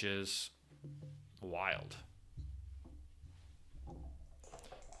 which is wild.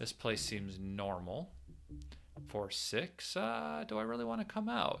 This place seems normal. 4-6. Do I really want to come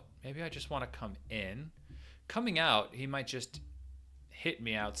out? Maybe I just want to come in. Coming out, he might just hit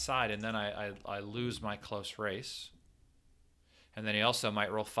me outside, and then I lose my close race. And then he also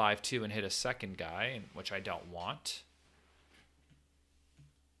might roll 5-2 and hit a second guy, which I don't want.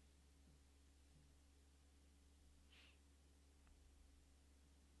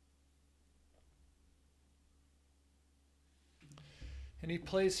 And he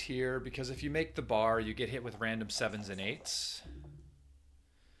plays here because if you make the bar, you get hit with random 7s and 8s,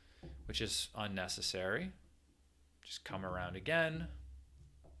 which is unnecessary. Just come around again.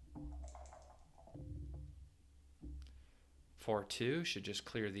 4-2 should just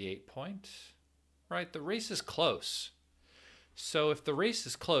clear the 8-point. Right, the race is close. So if the race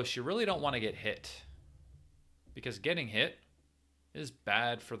is close, you really don't want to get hit, because getting hit is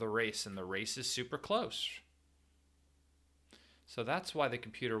bad for the race, and the race is super close. So that's why the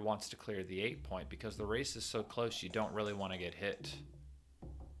computer wants to clear the 8-point, because the race is so close you don't really want to get hit.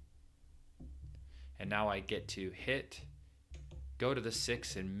 And now I get to hit, go to the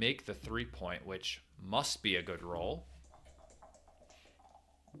 6, and make the 3-point, which must be a good roll.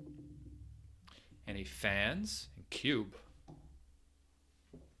 And he fans and cube.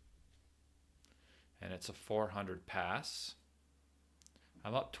 And it's a 400 pass.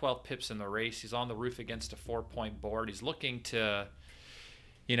 I'm up 12 pips in the race. He's on the roof against a 4-point board. He's looking to,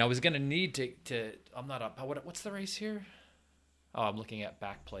 you know, he's going to need to I'm not up. What's the race here? Oh, I'm looking at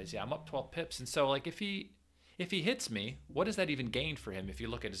back plays. Yeah, I'm up 12 pips. And so, like, if he hits me, what does that even gain for him if you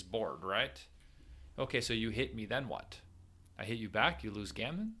look at his board, right? Okay, so you hit me, then what? I hit you back, you lose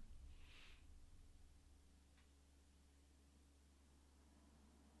gammon?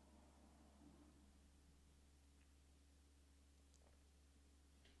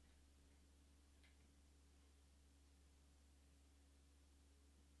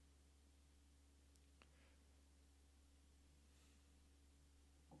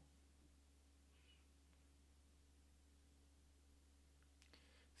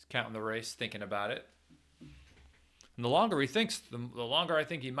 Counting the race, thinking about it. And the longer he thinks, the longer I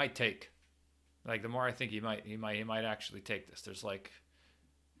think he might take. Like, the more I think he might actually take this. There's like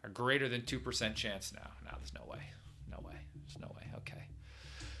a greater than 2% chance now. No, there's no way. No way. There's no way. Okay.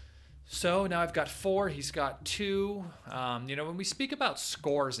 So now I've got 4. He's got 2. You know, when we speak about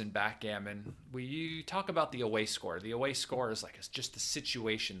scores in backgammon, we talk about the away score. The away score is like, it's just the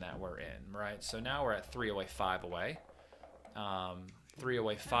situation that we're in, right? So now we're at 3 away, 5 away. 3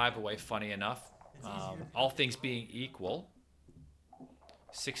 away, 5 away, funny enough. All things being equal,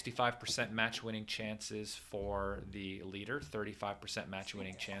 65% match winning chances for the leader, 35% match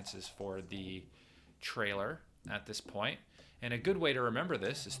winning chances for the trailer at this point. And a good way to remember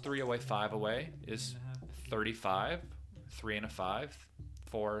this is 3 away, 5 away is 35, 3 and a 5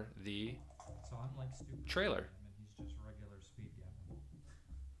 for the trailer. He's just regular speed gammon.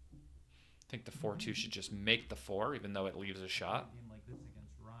 I think the 4-2 should just make the 4, even though it leaves a shot. A game like this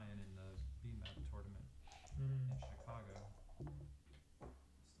against Ryan in the BMAP tournament in Chicago.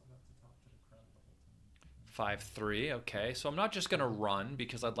 Still got to talk to the crowd the whole time. 5-3, okay. So I'm not just going to run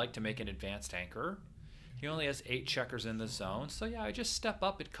because I'd like to make an advanced anchor. He only has 8 checkers in the zone. So yeah, I just step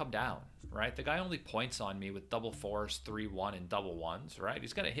up and come down, right? The guy only points on me with double 4s, 3-1, and double 1s, right?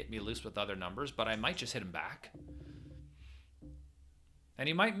 He's going to hit me loose with other numbers, but I might just hit him back. And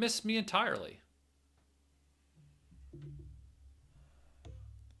he might miss me entirely.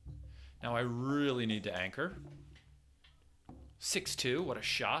 Now I really need to anchor. 6-2, what a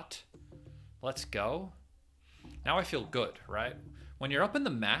shot. Let's go. Now I feel good, right? When you're up in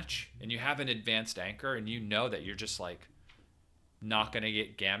the match and you have an advanced anchor and you know that you're just like not going to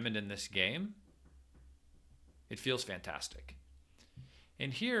get gammoned in this game, it feels fantastic.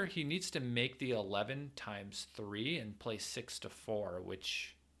 And here he needs to make the 11 times 3 and play 6-4,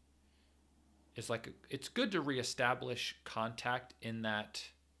 which is like, it's good to reestablish contact in that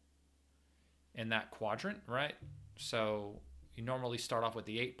quadrant, right? So you normally start off with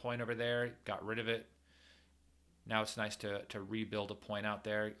the 8 point over there, got rid of it. Now it's nice to rebuild a point out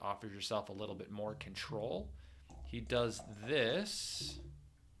there, offers yourself a little bit more control. He does this,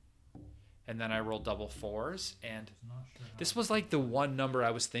 and then I roll double fours, and this was like the one number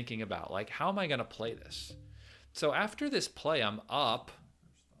I was thinking about. Like, how am I going to play this? So after this play, I'm up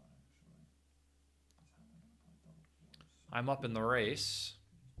in the race,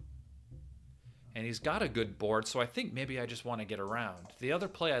 and he's got a good board, so I think maybe I just want to get around. The other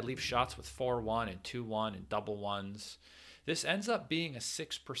play, I leave shots with 4-1 and 2-1 and double ones. This ends up being a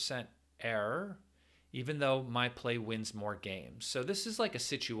 6% error, even though my play wins more games. So this is like a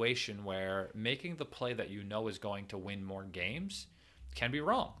situation where making the play that you know is going to win more games can be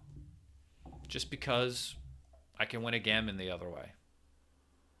wrong, just because I can win a gammon the other way.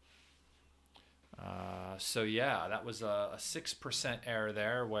 So yeah, that was a 6% error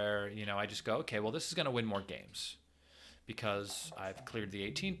there where, you know, I just go, okay, well, this is going to win more games because I've cleared the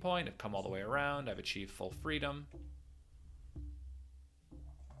 18 point, I've come all the way around, I've achieved full freedom.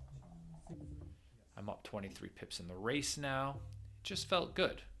 I'm up 23 pips in the race now. It just felt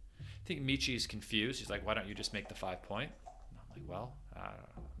good. I think Michi's confused. He's like, why don't you just make the 5 point? And I'm like, well,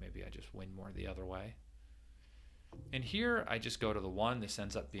 maybe I just win more the other way. And here I just go to the 1. This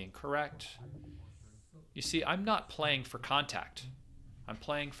ends up being correct. You see, I'm not playing for contact. I'm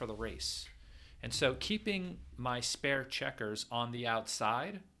playing for the race. And so keeping my spare checkers on the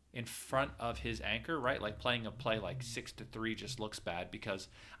outside in front of his anchor, right? Like playing a play like 6-3 just looks bad because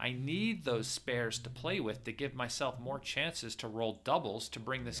I need those spares to play with to give myself more chances to roll doubles to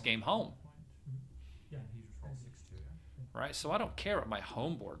bring this game home. Right? So I don't care what my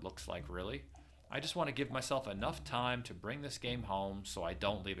home board looks like, really. I just want to give myself enough time to bring this game home so I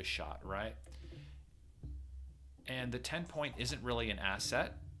don't leave a shot, right? And the 10 point isn't really an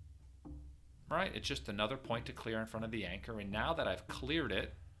asset, right? It's just another point to clear in front of the anchor. And now that I've cleared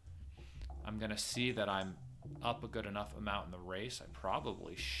it, I'm going to see that I'm up a good enough amount in the race. I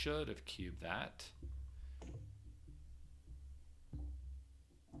probably should have cubed that.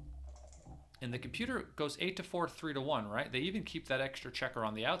 And the computer goes 8-4, 3-1, right? They even keep that extra checker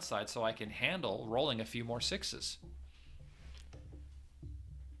on the outside so I can handle rolling a few more 6s.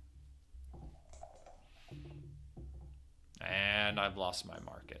 And I've lost my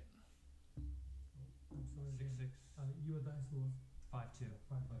market. I'm sorry. 6-6. Your dice was 5-2.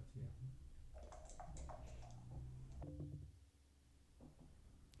 5-5, yeah.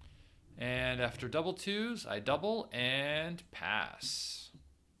 And after double twos, I double and pass.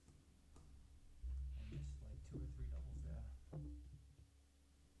 I missed like 2 or 3 doubles there.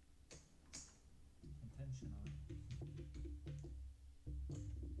 Intentional.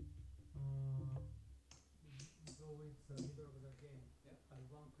 So it's the middle of the game. Yeah.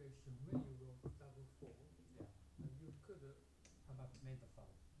 One question: when you roll double 4, Yeah. you could Have I made the 5?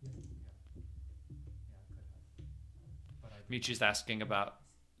 yeah. Yeah, I could have. But I Michi's asking about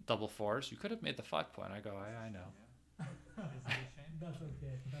double fours. You could have made the 5 point. I go, I know. Yeah. Is it a shame? That's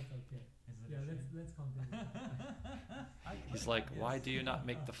okay. That's okay. Is it Yeah, a shame? let's continue. He's like, why do you not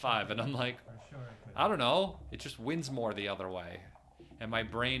make the 5? And I'm like, For sure I could. I don't know. It just wins more the other way. And my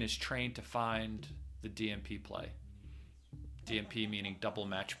brain is trained to find the DMP play. DMP meaning double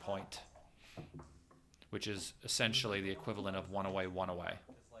match point, which is essentially the equivalent of one away, one away.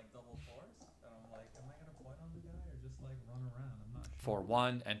 It's like double fours, and I'm like, am I gonna point on the guy or just like run around? I'm not sure.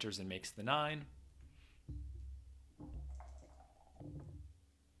 4-1 enters and makes the 9.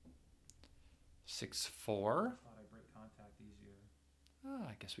 6-4. Thought I'd break contact easier. Oh,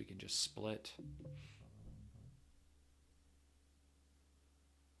 I guess we can just split. To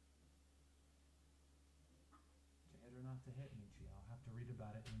hit or not to hit, Michi. I'll have to read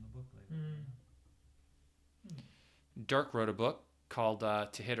about it in the book later. Dirk wrote a book called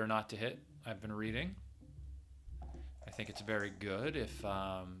To Hit or Not to Hit. I've been reading. I think it's very good. If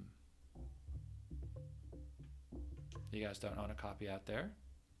you guys don't own a copy out there.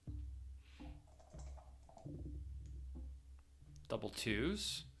 Double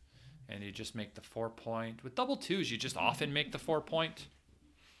twos, and you just make the 4 point. With double twos, you just often make the 4 point.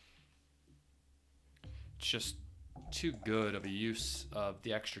 It's just too good of a use of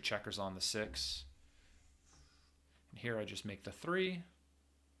the extra checkers on the 6. And here I just make the 3.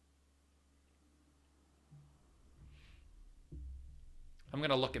 I'm going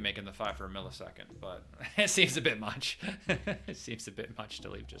to look at making the 5 for a millisecond, but it seems a bit much. It seems a bit much to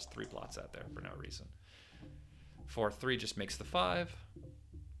leave just 3 plots out there for no reason. 4-3 just makes the 5.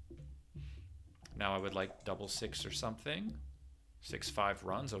 Now I would like double 6 or something. 6-5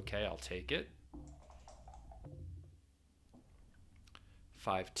 runs. Okay, I'll take it.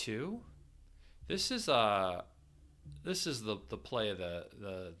 5-2. This is the play of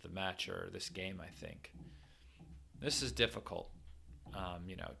the match, or this game, I think. This is difficult.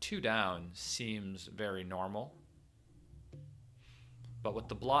 You know, 2 down seems very normal. But with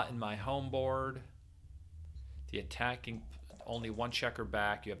the blot in my home board, the attacking, only 1 checker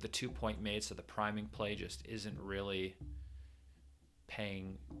back, you have the 2-point made, so the priming play just isn't really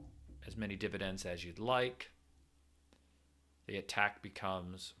paying as many dividends as you'd like. The attack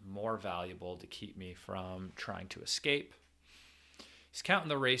becomes more valuable to keep me from trying to escape. He's counting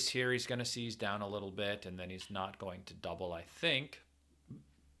the race here. He's going to see he's down a little bit, and then he's not going to double, I think.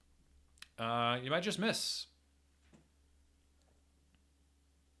 You might just miss.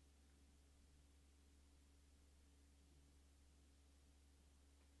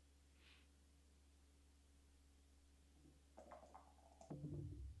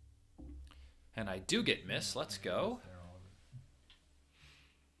 And I do get miss. Let's go.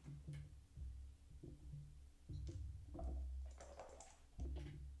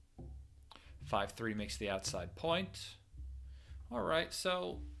 5-3 makes the outside point. All right,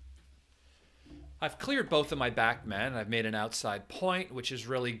 so I've cleared both of my back men. I've made an outside point, which is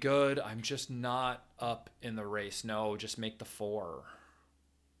really good. I'm just not up in the race. No, just make the 4.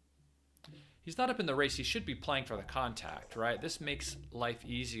 He's not up in the race. He should be playing for the contact, right? This makes life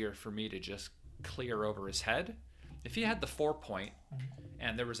easier for me to just clear over his head. If he had the 4 point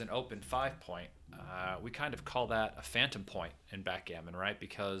and there was an open 5 point, we kind of call that a phantom point in backgammon, right?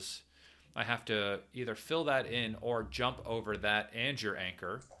 Because I have to either fill that in or jump over that and your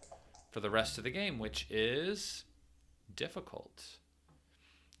anchor for the rest of the game, which is difficult.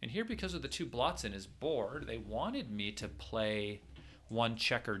 And here, because of the 2 blots in his board, they wanted me to play 1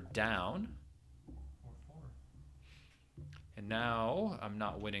 checker down. And now I'm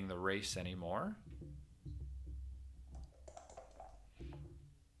not winning the race anymore.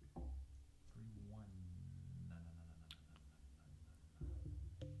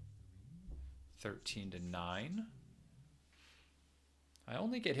 13-9. I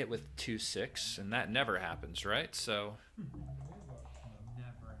only get hit with 2-6, and that never happens, right? So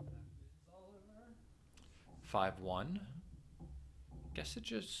 5-1. Guess it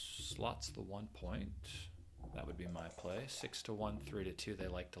just slots the 1 point. That would be my play. 6-1, 3-2. They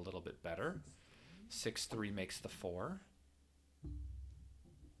liked a little bit better. 6-3 makes the 4.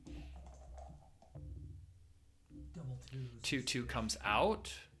 2-2 comes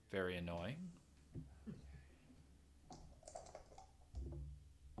out. Very annoying.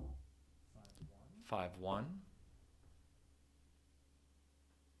 5-1.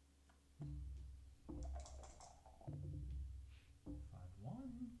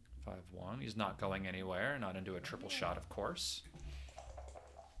 5-1. He's not going anywhere. Not into a triple shot, of course.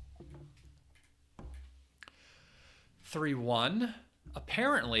 3-1.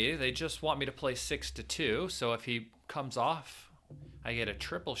 Apparently, they just want me to play 6-2. So if he comes off, I get a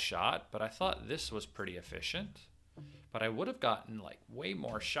triple shot. But I thought this was pretty efficient. But I would have gotten like way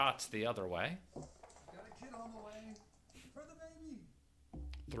more shots the other way. Got a kid on the way for the baby.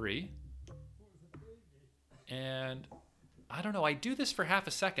 3. And I don't know, I do this for half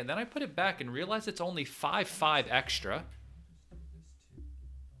a second, then I put it back and realize it's only 5-5 extra.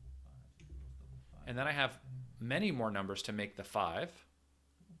 And then I have many more numbers to make the 5,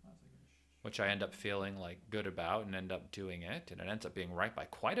 which I end up feeling like good about and end up doing it. And it ends up being right by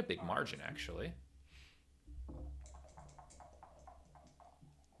quite a big margin, actually.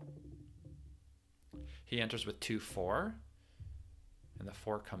 He enters with 2-4, and the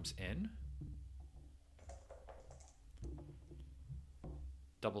 4 comes in.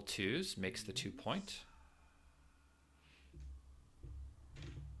 Double 2s makes the 2 point.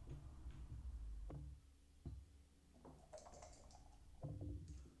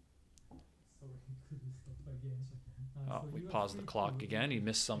 Oh, we pause the clock again. He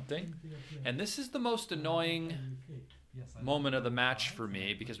missed something. And this is the most annoying moment of the match for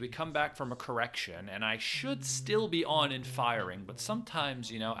me, because we come back from a correction and I should still be on and firing, but sometimes,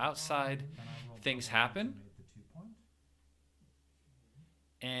 you know, outside things happen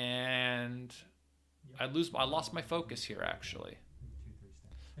and I lost my focus here, actually.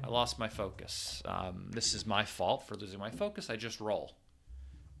 I lost my focus. This is my fault for losing my focus. I just roll.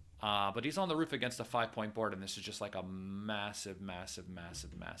 But he's on the roof against a 5-point board, and this is just like a massive, massive,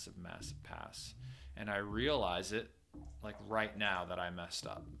 massive, massive, massive pass. And I realize it like right now that I messed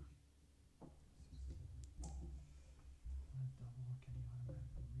up.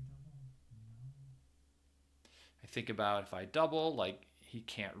 I think about if I double, like he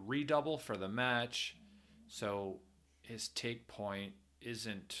can't redouble for the match, so his take point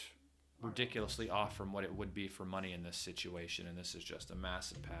isn't ridiculously off from what it would be for money in this situation, and this is just a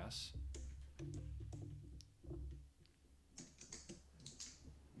massive pass.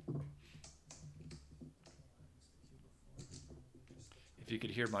 If you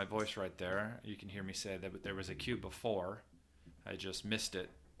could hear my voice right there, you can hear me say that there was a cue before. I just missed it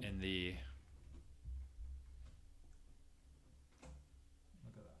in the...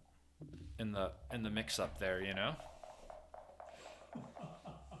 Look at that. in the mix up there, you know?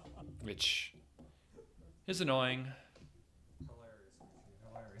 Which is annoying. Hilarious, Richie.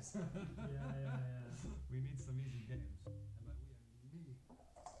 Hilarious. Yeah. We need some easy games. And by we, I mean me.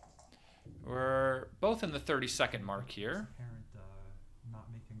 We're both in the 30-second mark here. Parent not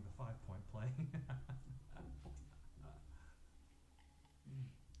making the 5-point play.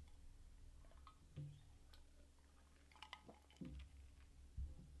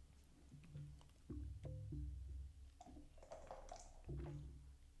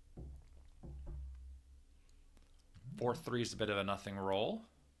 4-3 is a bit of a nothing roll.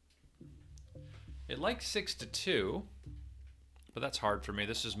 It likes 6-2, but that's hard for me.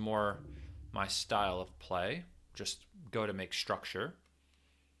 This is more my style of play. Just go to make structure.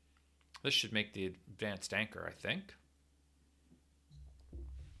 This should make the advanced anchor, I think.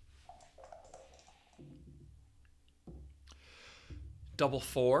 Double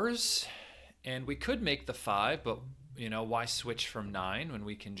fours, and we could make the 5, but you know, why switch from 9 when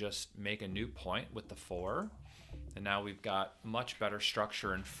we can just make a new point with the 4? And now we've got much better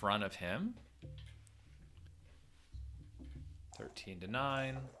structure in front of him.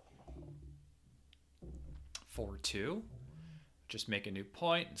 13-9. 4-2. Just make a new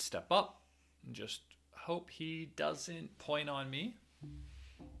point and step up. And just hope he doesn't point on me.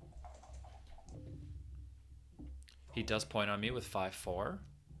 He does point on me with 5-4.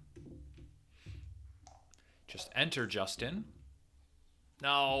 Just enter, Justin.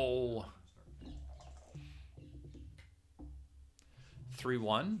 No.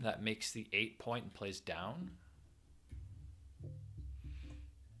 3-1. That makes the 8-point and plays down.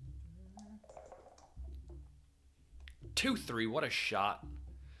 Two, 3. What a shot.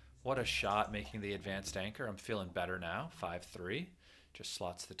 What a shot making the advanced anchor. I'm feeling better now. 5-3. Just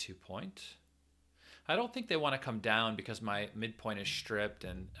slots the 2-point. I don't think they want to come down because my midpoint is stripped,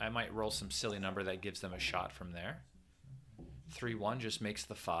 and I might roll some silly number that gives them a shot from there. 3-1 just makes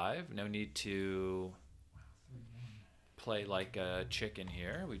the 5. No need to play like a chicken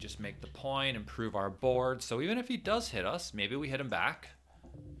here. We just make the point, improve our board. So even if he does hit us, maybe we hit him back,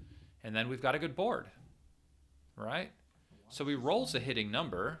 and then we've got a good board, right? So he rolls a hitting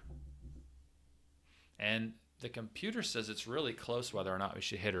number, and the computer says it's really close whether or not we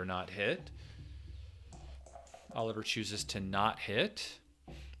should hit or not hit. Oliver chooses to not hit,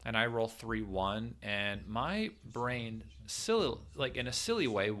 and I roll 3-1, and my brain, silly, like in a silly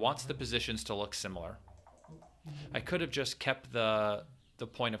way, wants the positions to look similar. I could have just kept the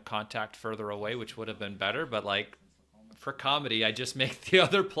point of contact further away, which would have been better, but like for comedy, I just make the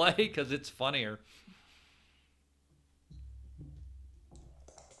other play because it's funnier.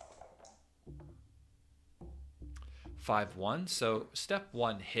 Five one. So step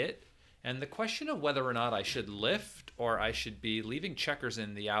 1 hit, and the question of whether or not I should lift or I should be leaving checkers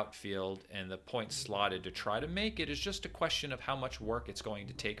in the outfield and the point slotted to try to make it is just a question of how much work it's going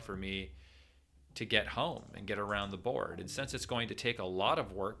to take for me to get home and get around the board. And since it's going to take a lot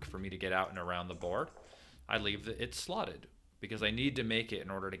of work for me to get out and around the board, I leave it slotted because I need to make it in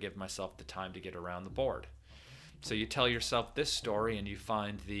order to give myself the time to get around the board. So you tell yourself this story and you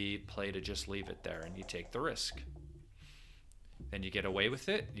find the play to just leave it there and you take the risk. Then you get away with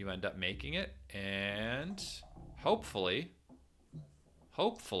it, you end up making it, and hopefully,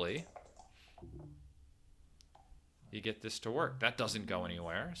 you get this to work. That doesn't go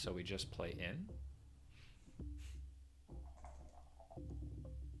anywhere, so we just play in.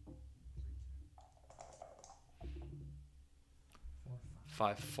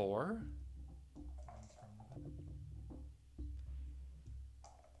 5-4.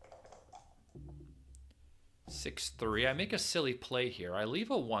 6-3. I make a silly play here. I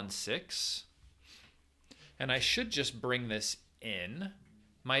leave a 1-6, and I should just bring this in.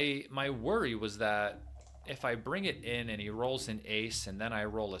 My worry was that if I bring it in and he rolls an ace and then I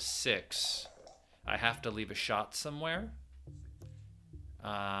roll a 6, I have to leave a shot somewhere,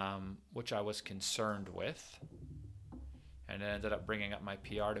 which I was concerned with. And it ended up bringing up my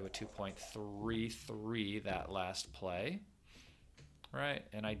PR to a 2.33 that last play. Right,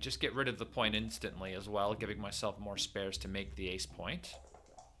 and I just get rid of the point instantly as well, giving myself more spares to make the ace point.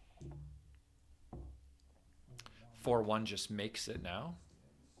 4-1 just makes it now.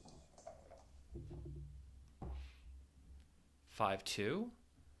 5-2.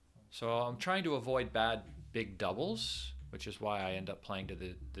 So I'm trying to avoid bad big doubles, which is why I end up playing to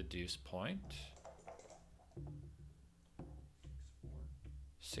the deuce point.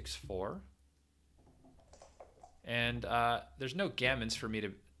 6-4. And there's no gammons for me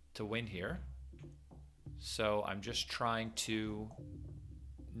to win here. So I'm just trying to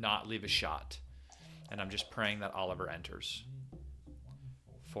not leave a shot. And I'm just praying that Oliver enters.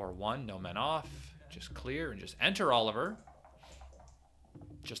 4-1, no men off. Just clear and just enter, Oliver.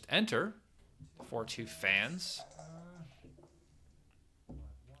 Just enter. 4-2 fans.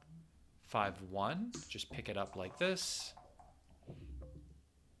 5-1. Just pick it up like this.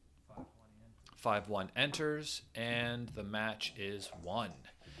 5-1 enters, and the match is won.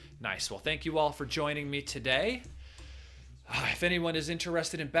 Nice. Well, thank you all for joining me today. If anyone is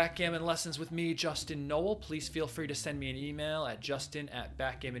interested in backgammon lessons with me, Justin Nowell, please feel free to send me an email at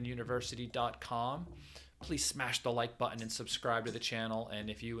justin@backgammonuniversity.com. Please smash the like button and subscribe to the channel. And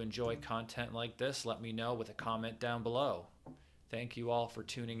if you enjoy content like this, let me know with a comment down below. Thank you all for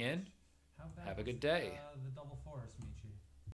tuning in. Have a good day. The double